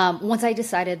 Once I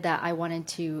decided that I wanted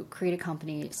to create a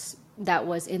company that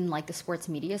was in like the sports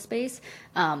media space,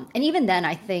 and even then,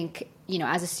 I think, you know,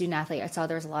 as a student athlete, I saw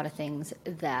there was a lot of things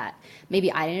that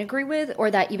maybe I didn't agree with, or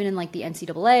that even in like the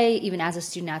NCAA, even as a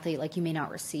student athlete, like you may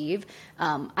not receive.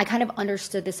 I kind of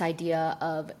understood this idea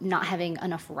of not having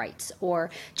enough rights or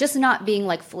just not being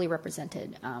like fully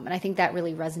represented. And I think that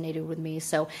really resonated with me.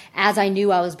 So as I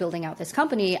knew I was building out this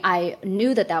company, I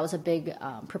knew that that was a big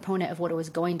proponent of what it was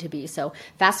going to be. So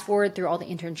fast forward through all the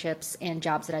internships and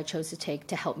jobs that I chose to take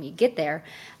to help me get there.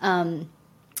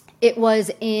 It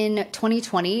was in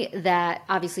 2020 that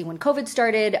obviously when COVID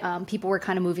started, people were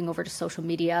kind of moving over to social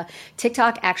media.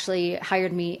 TikTok actually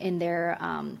hired me in their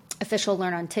official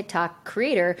Learn on TikTok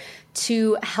creator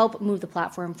to help move the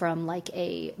platform from like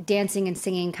a dancing and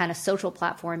singing kind of social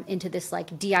platform into this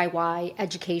like DIY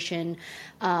education,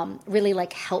 really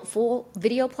like helpful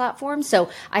video platform. So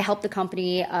I helped the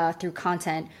company through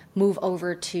content move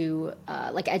over to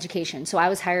like education. So I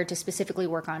was hired to specifically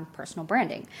work on personal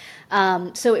branding.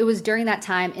 So it was during that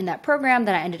time in that program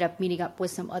that I ended up meeting up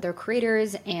with some other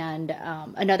creators and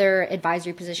another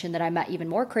advisory position that I met even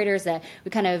more creators that we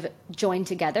kind of joined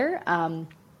together.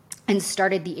 And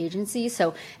started the agency.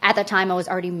 So at that time, I was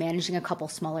already managing a couple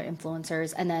smaller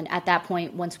influencers. And then at that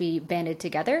point, once we banded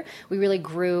together, we really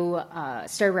grew,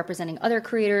 started representing other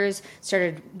creators,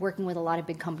 started working with a lot of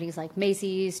big companies like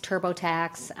Macy's,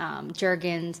 TurboTax,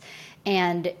 Jergens,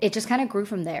 and it just kind of grew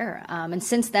from there. And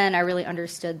since then, I really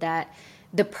understood that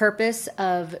the purpose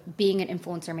of being an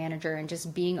influencer manager and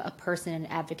just being a person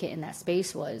and advocate in that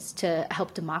space was to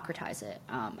help democratize it.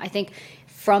 I think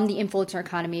from the influencer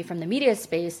economy, from the media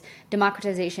space,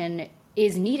 democratization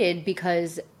is needed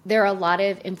because there are a lot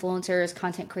of influencers,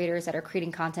 content creators that are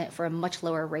creating content for a much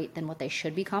lower rate than what they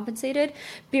should be compensated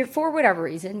for whatever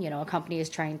reason. You know, a company is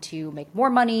trying to make more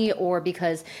money, or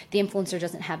because the influencer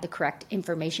doesn't have the correct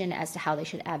information as to how they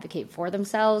should advocate for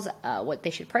themselves, what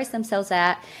they should price themselves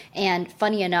at. And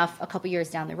funny enough, a couple years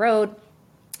down the road,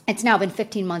 it's now been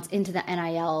 15 months into the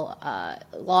NIL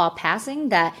law passing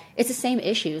that it's the same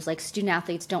issues. Like, student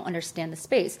athletes don't understand the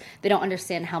space. They don't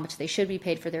understand how much they should be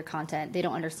paid for their content. They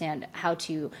don't understand how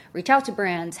to reach out to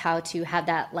brands, how to have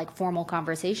that like formal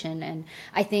conversation. And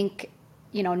I think,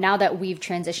 you know, now that we've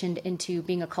transitioned into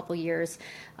being a couple years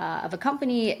of a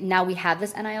company, now we have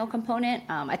this NIL component.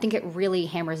 I think it really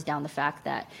hammers down the fact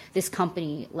that this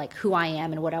company, like who I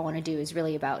am and what I want to do, is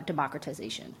really about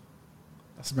democratization.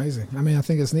 That's amazing. I mean, I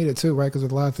think it's needed too, right? Because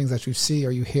with a lot of things that you see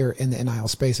or you hear in the NIL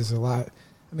space, there's a lot.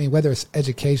 I mean, whether it's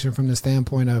education from the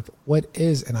standpoint of what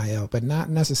is NIL, but not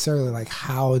necessarily like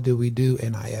how do we do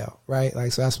NIL, right?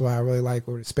 Like, so that's why I really like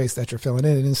the space that you're filling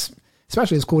in. And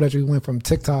especially it's cool that you went from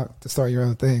TikTok to start your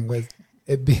own thing with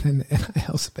it being in the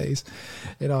NIL space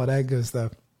and all that good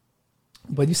stuff.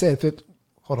 But you said,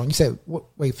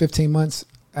 15 months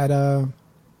at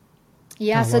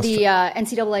Yeah, so the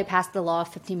NCAA passed the law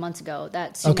 15 months ago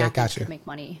that student athletes could make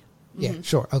money. Yeah,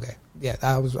 sure. Okay. Yeah,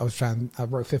 I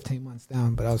wrote 15 months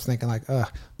down, but I was thinking like,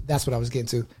 that's what I was getting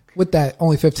to. With that,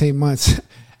 only 15 months,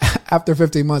 after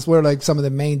 15 months, what are like some of the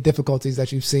main difficulties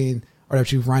that you've seen or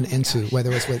that you've run into,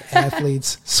 whether it's with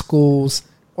athletes, schools,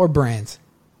 or brands?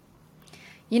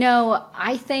 You know,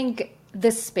 I think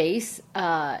the space,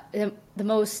 the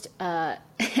most, I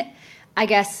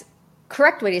guess,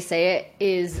 correct way to say it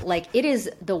is like it is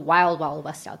the wild, wild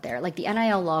west out there. Like the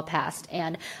NIL law passed,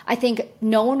 and I think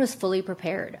no one was fully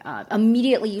prepared.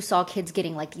 Immediately, you saw kids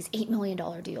getting like these $8 million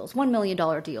deals, $1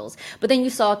 million deals, but then you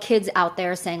saw kids out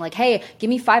there saying like, "Hey, give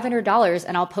me $500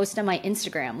 and I'll post on my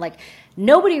Instagram." Like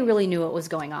nobody really knew what was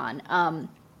going on.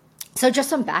 So just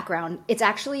some background, it's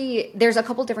actually, there's a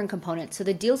couple different components. So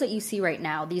the deals that you see right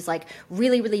now, these like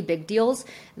really, really big deals,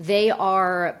 they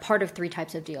are part of three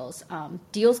types of deals.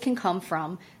 Deals can come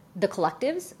from the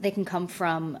collectives. They can come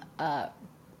from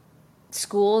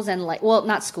schools and like, well,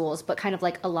 not schools, but kind of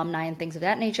like alumni and things of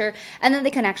that nature. And then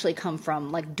they can actually come from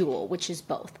like dual, which is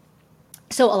both.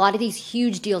 So a lot of these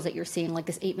huge deals that you're seeing, like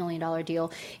this $8 million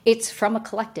deal, it's from a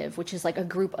collective, which is like a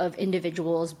group of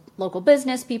individuals, local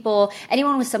business people,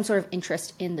 anyone with some sort of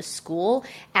interest in the school,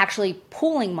 actually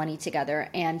pooling money together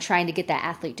and trying to get that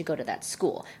athlete to go to that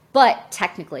school. But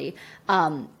technically,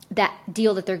 that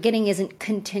deal that they're getting isn't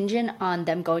contingent on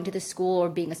them going to the school or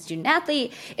being a student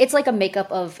athlete. It's like a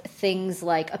makeup of things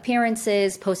like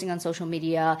appearances, posting on social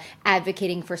media,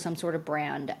 advocating for some sort of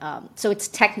brand. So it's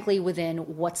technically within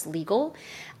what's legal.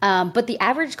 But the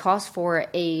average cost for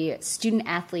a student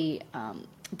athlete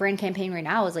brand campaign right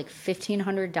now is like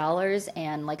 $1,500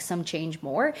 and like some change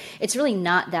more. It's really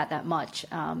not that much.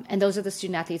 And those are the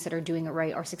student athletes that are doing it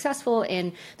right, are successful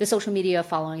in the social media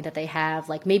following that they have.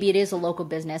 Like maybe it is a local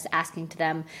business asking to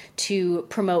them to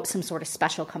promote some sort of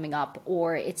special coming up,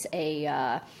 or it's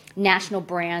a national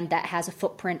brand that has a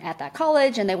footprint at that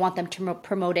college and they want them to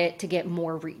promote it to get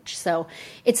more reach. So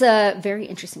it's a very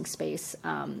interesting space,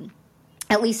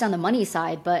 at least on the money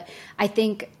side. But I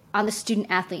think on the student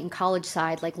athlete and college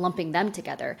side, like lumping them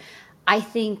together, I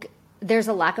think there's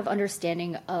a lack of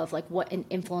understanding of like what an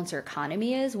influencer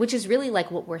economy is, which is really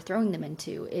like what we're throwing them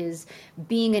into, is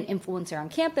being an influencer on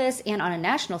campus and on a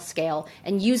national scale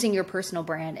and using your personal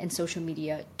brand and social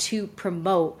media to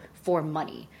promote for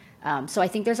money. So I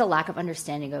think there's a lack of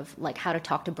understanding of like how to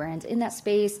talk to brands in that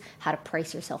space, how to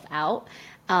price yourself out,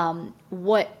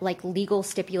 what like legal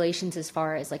stipulations as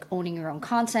far as like owning your own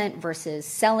content versus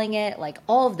selling it, like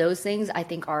all of those things I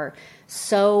think are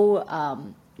so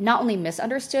not only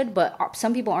misunderstood, but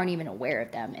some people aren't even aware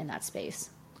of them in that space.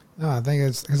 No, I think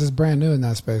it's because it's brand new in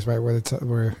that space, right?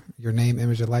 Where your name,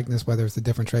 image, and likeness, whether it's the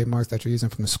different trademarks that you're using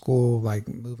from the school, like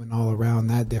moving all around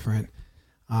that different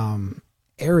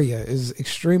area is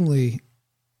extremely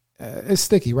it's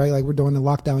sticky, right? Like we're doing the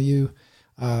Lockdown U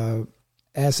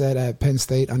asset at Penn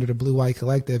State under the Blue White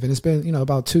Collective, and it's been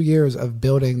about 2 years of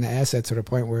building the asset to the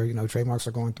point where trademarks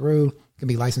are going through, can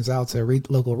be licensed out to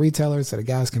local retailers so the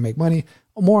guys can make money.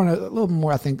 More on a little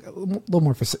more, I think, a little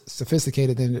more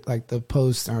sophisticated than like the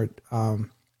posts are.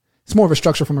 It's more of a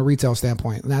structure from a retail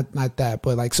standpoint, not that,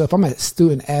 but like, so if I'm a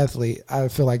student athlete, I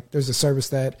feel like there's a service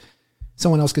that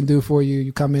someone else can do for you.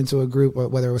 You come into a group,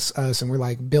 whether it was us, and we're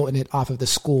like building it off of the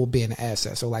school being an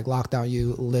asset. So like Lockdown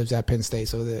U lives at Penn State,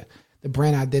 so the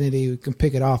brand identity, we can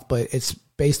pick it off, but it's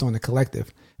based on the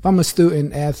collective. If I'm a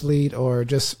student athlete or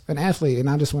just an athlete and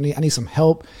I need some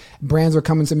help, brands are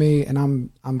coming to me and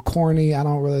I'm corny,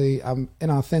 I'm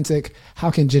inauthentic,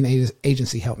 how can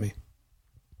GenAgency help me?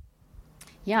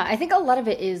 Yeah, I think a lot of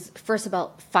it is first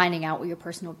about finding out what your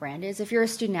personal brand is. If you're a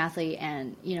student athlete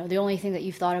and, the only thing that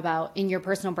you've thought about in your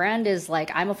personal brand is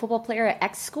like, I'm a football player at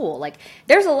X school, like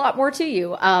there's a lot more to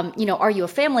you. Are you a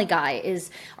family guy?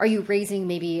 Are you raising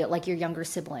maybe like your younger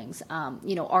siblings?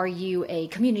 Are you a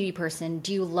community person?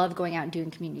 Do you love going out and doing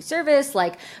community service?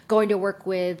 Like going to work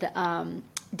with,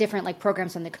 different like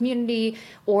programs in the community?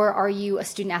 Or are you a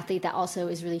student athlete that also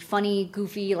is really funny,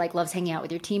 goofy, like loves hanging out with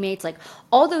your teammates? Like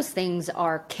all those things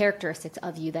are characteristics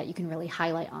of you that you can really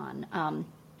highlight on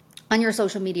your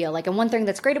social media. Like, and one thing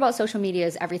that's great about social media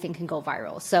is everything can go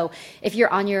viral. So if you're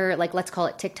on your, like, let's call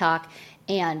it TikTok,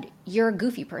 and you're a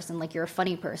goofy person, like you're a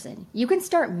funny person, you can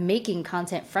start making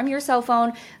content from your cell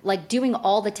phone, like doing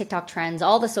all the TikTok trends,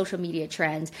 all the social media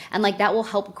trends, and like that will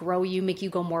help grow you, make you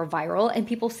go more viral, and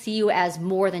people see you as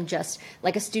more than just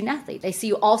like a student athlete. They see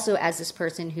you also as this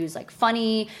person who's like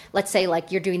funny. Let's say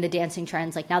like you're doing the dancing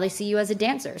trends, like now they see you as a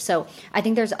dancer. So I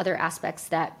think there's other aspects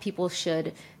that people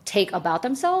should take about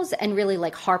themselves and really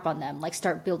like harp on them, like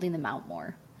start building them out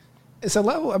more. It's a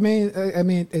level. I mean,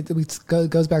 it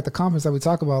goes back to confidence that we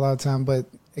talk about a lot of time, but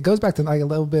it goes back to like a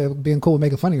little bit of being cool,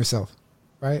 making fun of yourself,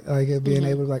 right? Like being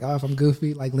able to like, if I'm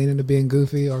goofy, like lean into being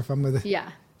goofy, or if I'm with yeah.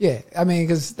 I mean,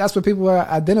 because that's what people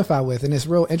identify with, and it's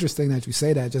real interesting that you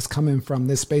say that, just coming from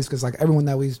this space, because like everyone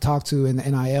that we've talked to in the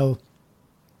NIL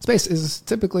space is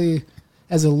typically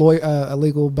as a lawyer, a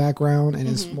legal background, and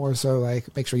it's more so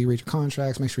like make sure you read your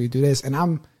contracts, make sure you do this, and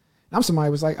I'm I'm somebody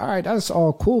who was like, all right, that's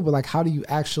all cool, but like, how do you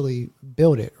actually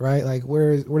build it, right? Like,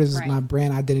 where does my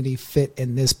brand identity fit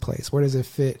in this place? Where does it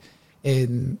fit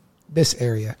in this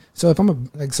area? So if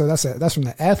so that's from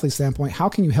the athlete standpoint. How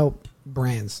can you help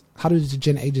brands? How does the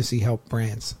Gen Agency help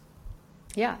brands?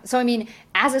 Yeah. So, I mean,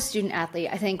 as a student athlete,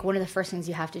 I think one of the first things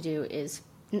you have to do is,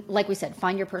 like we said,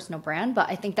 find your personal brand, but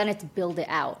I think then it's build it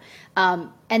out.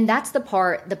 And that's the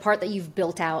part that you've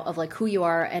built out of like who you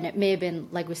are. And it may have been,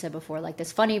 like we said before, like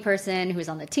this funny person who's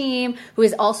on the team, who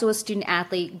is also a student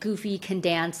athlete, goofy, can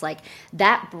dance. Like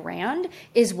that brand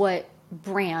is what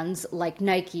brands like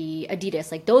Nike, Adidas,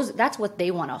 like that's what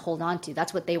they want to hold on to.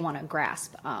 That's what they want to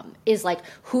grasp, is like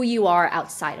who you are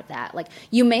outside of that. Like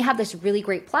you may have this really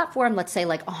great platform, let's say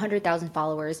like 100,000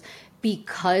 followers,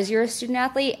 because you're a student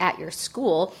athlete at your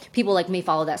school. People like may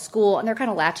follow that school and they're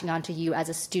kind of latching onto you as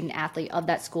a student athlete of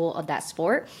that school, of that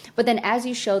sport. But then as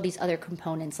you show these other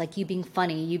components, like you being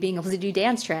funny, you being able to do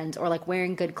dance trends, or like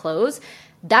wearing good clothes,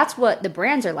 that's what the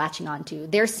brands are latching onto.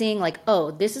 They're seeing like,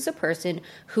 oh, this is a person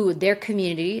who their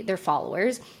community, their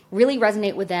followers really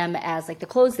resonate with them as like the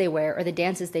clothes they wear or the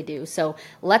dances they do. So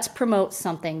let's promote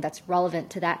something that's relevant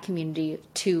to that community,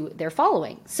 to their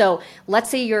following. So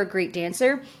let's say you're a great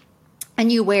dancer and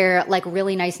you wear like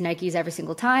really nice Nikes every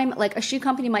single time. Like a shoe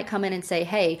company might come in and say,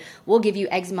 hey, we'll give you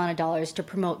X amount of dollars to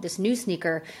promote this new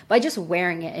sneaker by just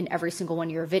wearing it in every single one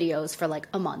of your videos for like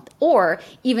a month. Or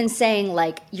even saying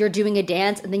like you're doing a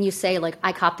dance and then you say like,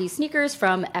 I cop these sneakers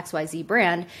from XYZ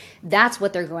brand. That's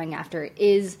what they're going after,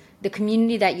 is the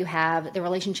community that you have, the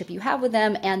relationship you have with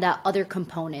them, and that other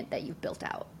component that you've built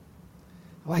out.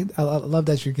 I love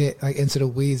that you get like into the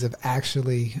weeds of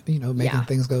actually, making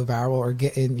things go viral or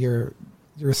getting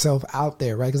yourself out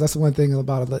there, right? Because that's the one thing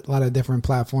about a lot of different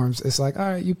platforms. It's like, all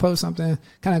right, you post something,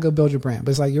 kind of go build your brand,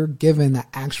 but it's like you're given the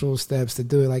actual steps to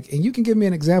do it. Like, and you can give me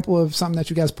an example of something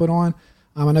that you guys put on.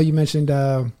 I know you mentioned,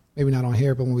 maybe not on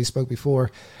here, but when we spoke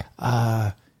before,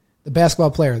 the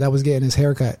basketball player that was getting his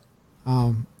haircut.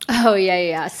 Oh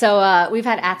yeah. So we've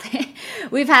had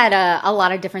a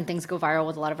lot of different things go viral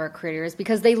with a lot of our creators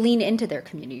because they lean into their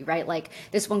community, right? Like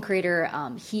this one creator,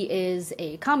 he is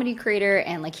a comedy creator,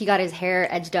 and like he got his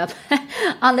hair edged up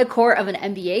on the court of an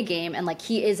NBA game, and like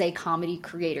he is a comedy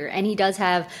creator, and he does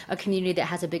have a community that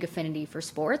has a big affinity for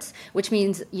sports, which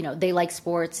means they like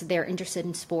sports, they're interested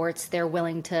in sports, they're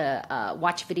willing to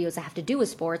watch videos that have to do with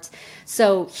sports.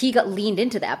 So he got leaned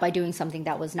into that by doing something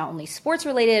that was not only sports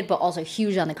related but also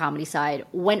huge on the comedy side,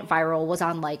 went viral, was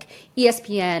on like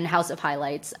ESPN, House of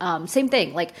Highlights. Same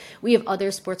thing. Like we have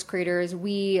other sports creators.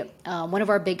 One of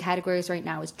our big categories right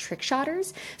now is trick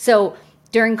shotters. So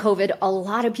during COVID, a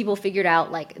lot of people figured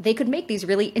out like they could make these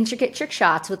really intricate trick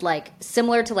shots with like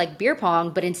similar to like beer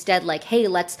pong, but instead like, hey,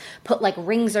 let's put like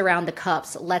rings around the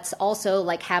cups. Let's also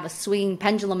like have a swinging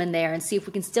pendulum in there and see if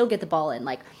we can still get the ball in.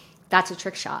 Like that's a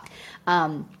trick shot.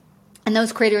 And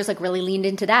those creators like really leaned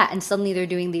into that, and suddenly they're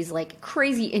doing these like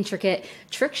crazy intricate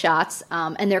trick shots,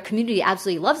 and their community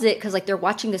absolutely loves it because like they're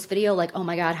watching this video like, oh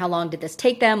my god, how long did this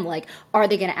take them? Like, are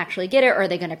they going to actually get it, or are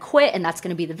they going to quit and that's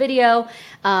going to be the video?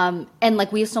 And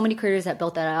like we have so many creators that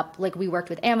built that up. Like we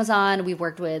worked with Amazon, we've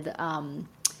worked with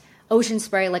Ocean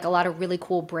Spray, like a lot of really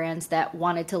cool brands that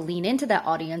wanted to lean into that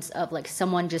audience of like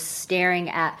someone just staring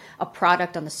at a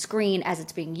product on the screen as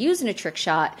it's being used in a trick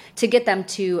shot to get them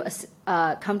to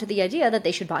come to the idea that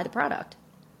they should buy the product.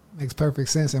 Makes perfect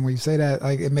sense. And when you say that,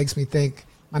 like it makes me think,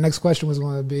 my next question was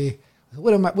going to be,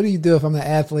 what do you do if I'm an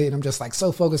athlete and I'm just like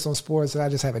so focused on sports that I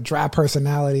just have a dry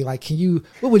personality? Like,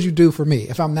 what would you do for me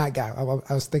if I'm that guy?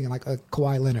 I was thinking like a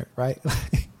Kawhi Leonard, right?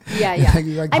 Yeah.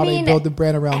 Like how they build the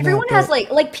brand around everyone that, has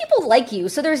like people like you,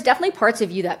 so there's definitely parts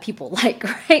of you that people like,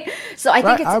 right? So I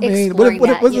think it's exploring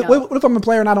what if I'm a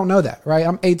player and I don't know that, right?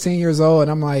 I'm 18 years old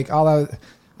and I'm like, I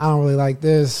don't really like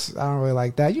this, I don't really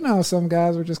like that. Some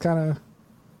guys are just kind of,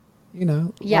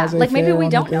 like maybe we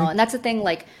don't know, and that's the thing.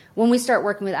 Like when we start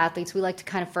working with athletes, we like to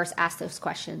kind of first ask those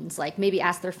questions, like maybe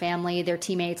ask their family, their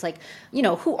teammates, like,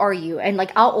 who are you? And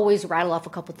like, I'll always rattle off a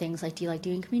couple things, like, do you like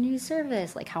doing community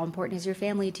service? Like, how important is your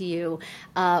family to you?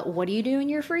 What do you do in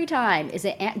your free time?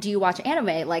 Do you watch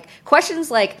anime? Like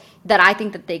questions like that I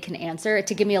think that they can answer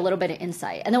to give me a little bit of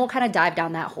insight. And then we'll kind of dive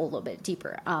down that hole a little bit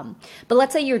deeper. But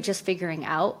let's say you're just figuring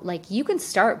out, like you can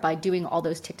start by doing all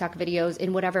those TikTok videos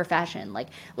in whatever fashion. Like,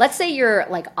 let's say you're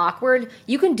like awkward.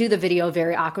 You can do the video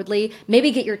very awkwardly.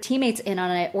 Maybe get your teammates in on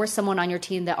it or someone on your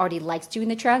team that already likes doing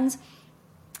the trends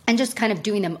and just kind of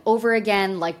doing them over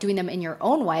again, like doing them in your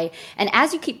own way. And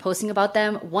as you keep posting about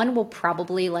them, one will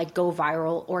probably like go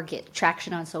viral or get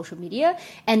traction on social media.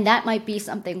 And that might be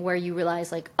something where you realize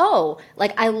like, oh,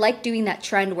 like I like doing that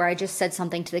trend where I just said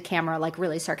something to the camera, like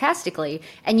really sarcastically.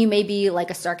 And you may be like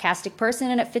a sarcastic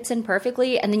person and it fits in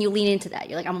perfectly. And then you lean into that.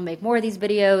 You're like, I'm gonna make more of these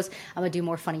videos. I'm gonna do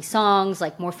more funny songs,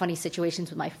 like more funny situations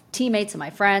with my teammates and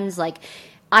my friends. Like,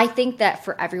 I think that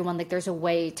for everyone, like there's a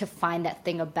way to find that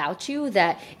thing about you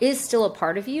that is still a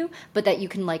part of you, but that you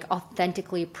can like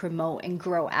authentically promote and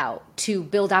grow out to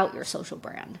build out your social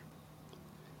brand.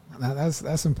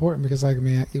 That's important because, like, I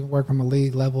mean, you work from a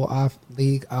league level,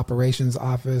 league operations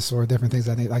office or different things.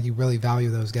 I think like you really value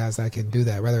those guys that can do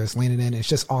that. Whether it's leaning in, it's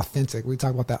just authentic. We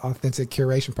talk about that authentic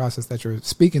curation process that you're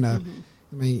speaking of. Mm-hmm.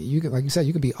 I mean, you can, like you said,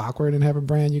 you can be awkward and have a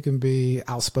brand. You can be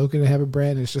outspoken and have a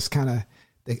brand. It's just kind of,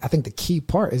 I think the key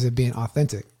part is it being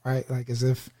authentic, right? Like, as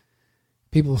if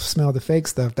people smell the fake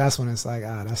stuff, that's when it's like,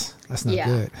 that's not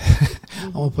good. I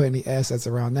won't put any assets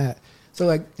around that. So,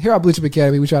 like, here at Blue Chip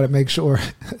Academy, we try to make sure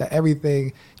that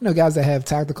everything, guys that have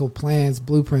tactical plans,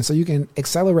 blueprints, so you can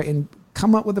accelerate and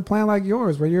come up with a plan like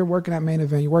yours, where you're working at Main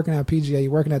Event, you're working at PGA,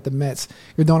 you're working at the Mets,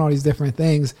 you're doing all these different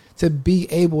things to be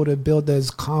able to build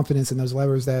those confidence and those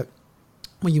levers that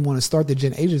when you want to start the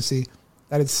Gen Agency,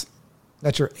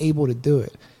 that you're able to do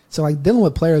it. So, like, dealing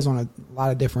with players on a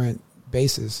lot of different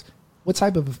bases, what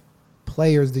type of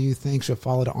players do you think should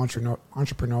follow the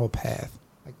entrepreneurial path?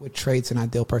 Like, what traits and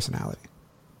ideal personality?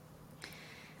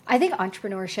 I think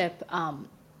entrepreneurship,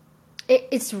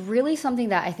 it's really something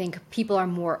that I think people are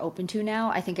more open to now.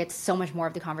 I think it's so much more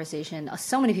of the conversation.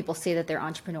 So many people say that they're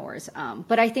entrepreneurs.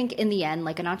 But I think in the end,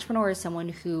 like, an entrepreneur is someone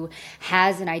who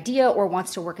has an idea or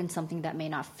wants to work in something that may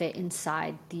not fit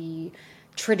inside the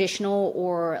traditional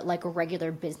or like a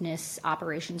regular business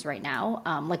operations right now.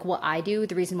 Like what I do,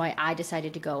 the reason why I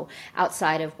decided to go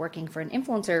outside of working for an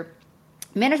influencer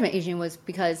management agent was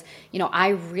because, I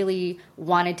really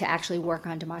wanted to actually work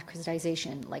on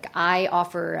democratization. Like, I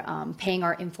offer paying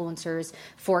our influencers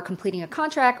for completing a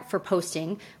contract for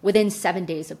posting within 7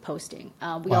 days of posting.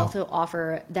 We also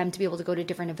offer them to be able to go to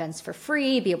different events for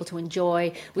free, be able to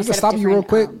enjoy. Can I stop you real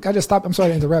quick? I'm sorry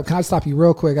to interrupt. Can I stop you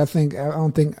real quick? I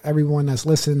don't think everyone that's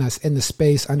listening, that's in the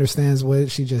space, understands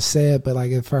what she just said. But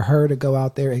like, for her to go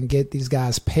out there and get these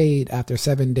guys paid after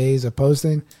 7 days of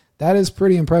posting, that is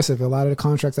pretty impressive. A lot of the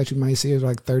contracts that you might see is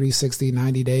like 30, 60,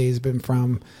 90 days been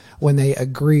from when they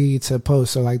agree to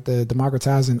post. So like the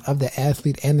democratizing of the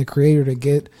athlete and the creator to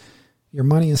get your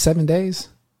money in 7 days.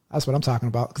 That's what I'm talking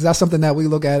about. Because that's something that we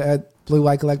look at Blue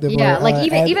White Collective. Yeah, or, like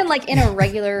even like in a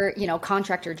regular,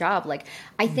 contractor job, like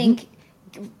I think,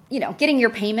 getting your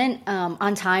payment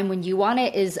on time when you want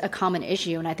it is a common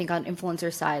issue. And I think on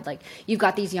influencer side, like you've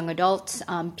got these young adults,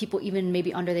 people even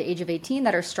maybe under the age of 18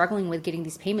 that are struggling with getting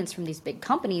these payments from these big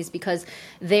companies because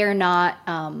they're not,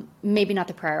 maybe not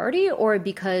the priority, or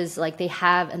because like they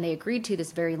have and they agreed to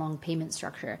this very long payment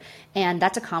structure. And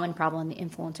that's a common problem in the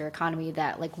influencer economy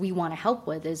that like we want to help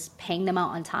with, is paying them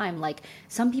out on time. Like,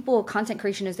 some people, content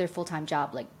creation is their full-time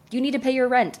job. Like, you need to pay your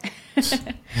rent.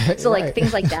 So like right.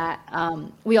 Things like that.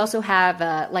 We also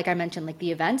have, like I mentioned, like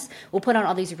the events. We'll put on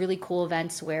all these really cool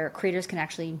events where creators can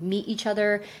actually meet each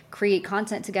other, create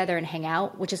content together, and hang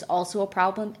out, which is also a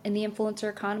problem in the influencer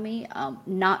economy.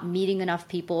 Not meeting enough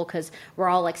people because we're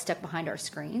all like stuck behind our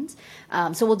screens.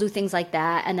 So we'll do things like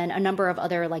that. And then a number of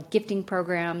other like gifting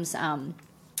programs,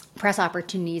 press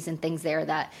opportunities and things there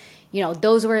that,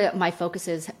 those were my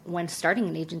focuses when starting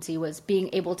an agency, was being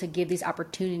able to give these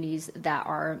opportunities that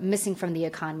are missing from the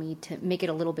economy to make it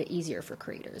a little bit easier for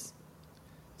creators.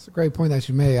 It's a great point that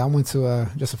you made. I went to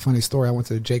just a funny story. I went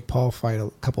to the Jake Paul fight a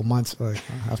couple months, that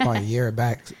was probably a year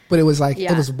back. But it was like,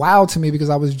 It was wild to me because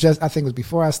I think it was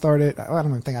before I started. I don't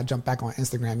even think I jumped back on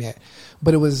Instagram yet.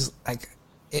 But it was like,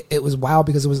 it was wild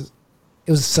because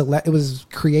it was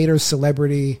creator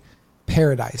celebrity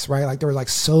paradise, right? Like, there were like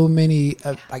so many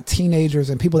like teenagers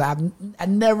and people that I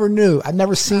never knew, I'd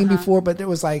never seen before, but there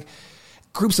was like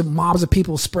groups of mobs of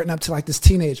people sprinting up to like this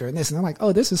teenager and this, and I'm like,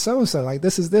 oh, this is so and so, like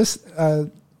this is this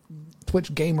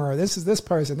Twitch gamer, or this is this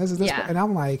person, this is this, and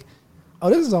I'm like, oh,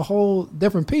 this is a whole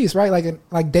different piece, right?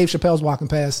 Like Dave Chappelle's walking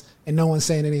past and no one's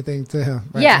saying anything to him.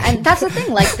 Right? Yeah, and that's the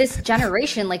thing. Like, this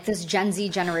generation, like this Gen Z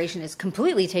generation, is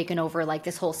completely taken over like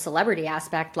this whole celebrity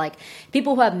aspect. Like,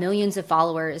 people who have millions of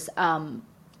followers,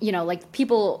 like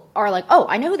people are like, oh,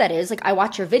 I know who that is. Like, I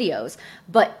watch your videos.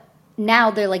 But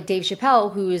now they're like Dave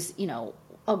Chappelle, who's,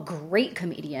 a great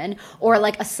comedian, or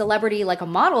like a celebrity, like a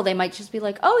model. They might just be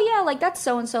like, oh yeah, like that's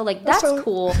so-and-so, like that's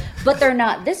cool. But they're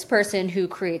not this person who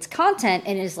creates content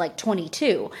and is like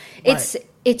 22. It's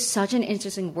it's such an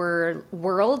interesting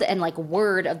world and like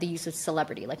word of the use of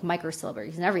celebrity, like micro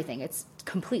celebrities and everything. It's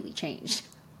completely changed.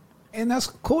 And that's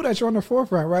cool that you're on the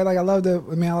forefront, right? Like I love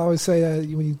I always say that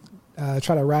when you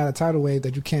try to ride a tidal wave,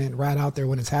 that you can't ride out there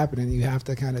when it's happening. You have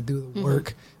to kind of do the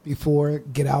work before,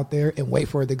 get out there and wait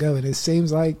for it to go. And it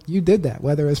seems like you did that,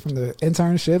 whether it's from the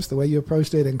internships, the way you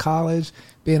approached it in college,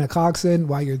 being a coxswain,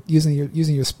 while you're using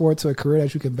your sport to a career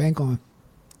that you can bank on.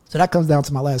 So that comes down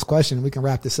to my last question. We can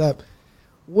wrap this up.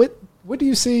 What do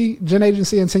you see Gen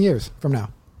Agency in 10 years from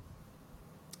now?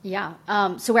 Yeah.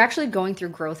 So we're actually going through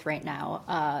growth right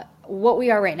now. What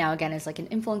we are right now, again, is like an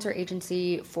influencer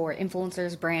agency for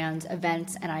influencers, brands,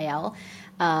 events, NIL.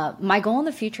 My goal in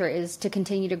the future is to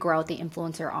continue to grow out the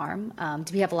influencer arm,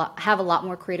 to have a lot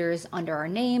more creators under our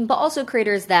name, but also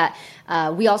creators that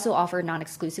we also offer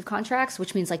non-exclusive contracts,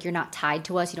 which means like you're not tied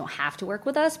to us. You don't have to work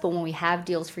with us, but when we have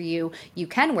deals for you, you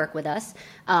can work with us.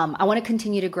 I want to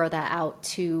continue to grow that out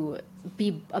to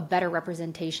be a better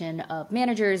representation of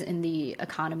managers in the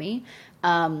economy.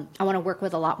 I want to work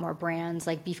with a lot more brands,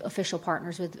 like be official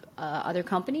partners with other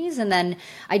companies. And then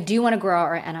I do want to grow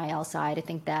our NIL side. I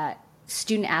think that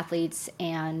student athletes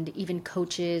and even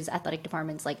coaches, athletic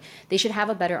departments, like they should have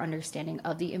a better understanding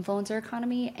of the influencer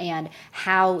economy and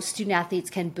how student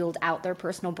athletes can build out their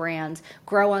personal brands,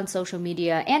 grow on social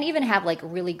media, and even have like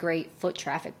really great foot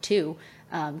traffic too,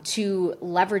 to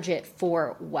leverage it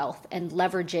for wealth and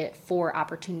leverage it for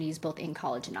opportunities both in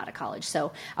college and out of college.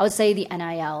 So I would say the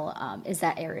NIL is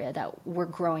that area that we're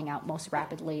growing out most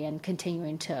rapidly and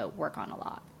continuing to work on a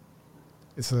lot.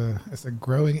 It's a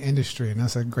growing industry, and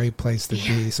that's a great place to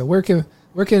be. So where can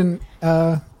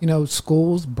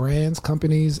schools, brands,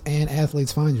 companies, and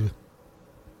athletes find you?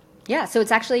 Yeah, so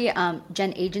it's actually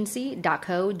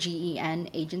GenAgency.co, GEN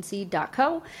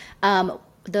agency.co.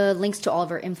 The links to all of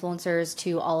our influencers,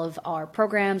 to all of our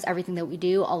programs, everything that we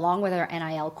do, along with our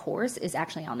NIL course, is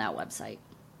actually on that website.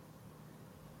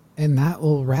 And that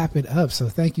will wrap it up. So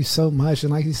thank you so much.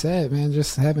 And like you said, man,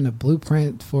 just having a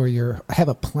blueprint have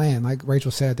a plan, like Rachel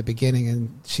said at the beginning,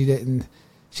 and she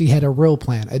had a real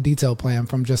plan, a detailed plan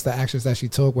from just the actions that she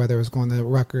took, whether it was going to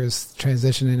Rutgers,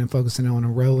 transitioning and focusing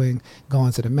on rowing,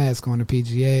 going to the Mets, going to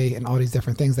PGA, and all these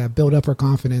different things that build up her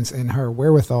confidence and her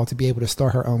wherewithal to be able to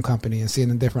start her own company and seeing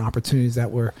the different opportunities that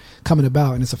were coming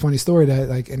about. And it's a funny story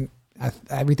that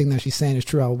everything that she's saying is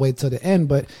true. I'll wait till the end.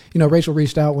 But, Rachel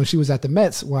reached out when she was at the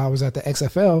Mets while I was at the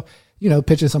XFL,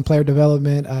 pitching some player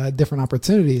development, different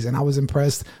opportunities. And I was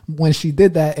impressed when she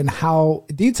did that and how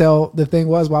detailed the thing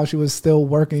was while she was still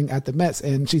working at the Mets.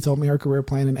 And she told me her career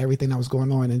plan and everything that was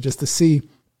going on. And just to see,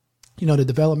 the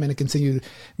development and continued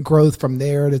growth from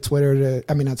there to Twitter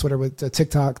to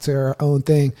TikTok to her own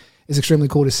thing is extremely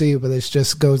cool to see. But it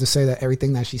just goes to say that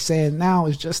everything that she's saying now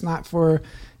is just not for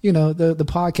the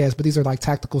podcast, but these are like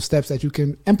tactical steps that you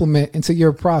can implement into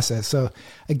your process. So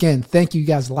again, thank you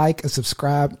guys. Like and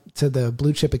subscribe to the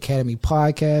Blue Chip Academy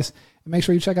podcast, and make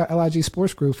sure you check out LIG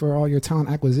Sports Group for all your talent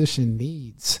acquisition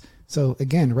needs. So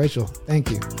again, Rachel,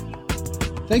 thank you.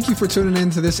 Thank you for tuning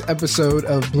in to this episode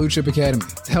of Blue Chip Academy.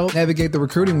 To help navigate the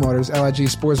recruiting waters, LIG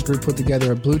Sports Group put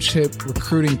together a Blue Chip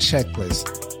recruiting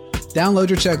checklist. Download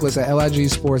your checklist at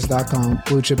ligsports.com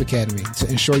Blue Chip Academy to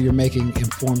ensure you're making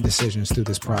informed decisions through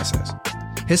this process.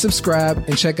 Hit subscribe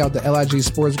and check out the LIG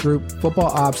Sports Group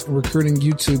Football Ops and Recruiting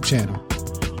YouTube channel,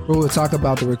 where we'll talk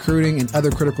about the recruiting and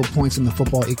other critical points in the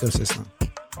football ecosystem.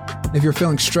 If you're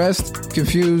feeling stressed,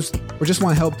 confused, or just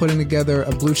want help putting together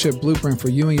a Blue Chip blueprint for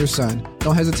you and your son,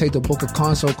 don't hesitate to book a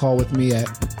consult call with me at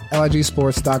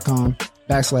ligsports.com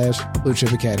 /Blue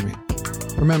Chip Academy.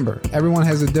 Remember, everyone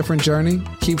has a different journey.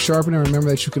 Keep sharpening and remember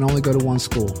that you can only go to one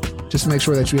school. Just make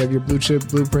sure that you have your Blue Chip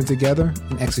blueprint together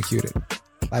and execute it.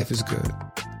 Life is good.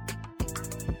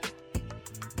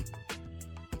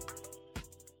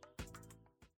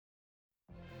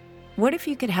 What if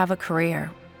you could have a career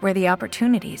where the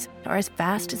opportunities are as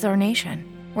vast as our nation,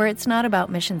 where it's not about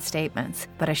mission statements,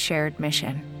 but a shared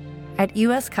mission? At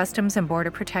U.S. Customs and Border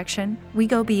Protection, we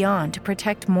go beyond to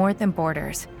protect more than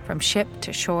borders. From ship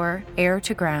to shore, air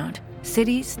to ground,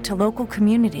 cities to local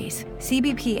communities,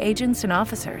 CBP agents and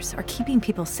officers are keeping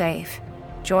people safe.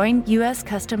 Join U.S.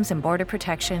 Customs and Border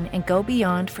Protection and go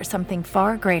beyond for something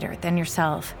far greater than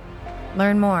yourself.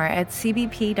 Learn more at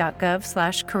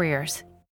cbp.gov/careers.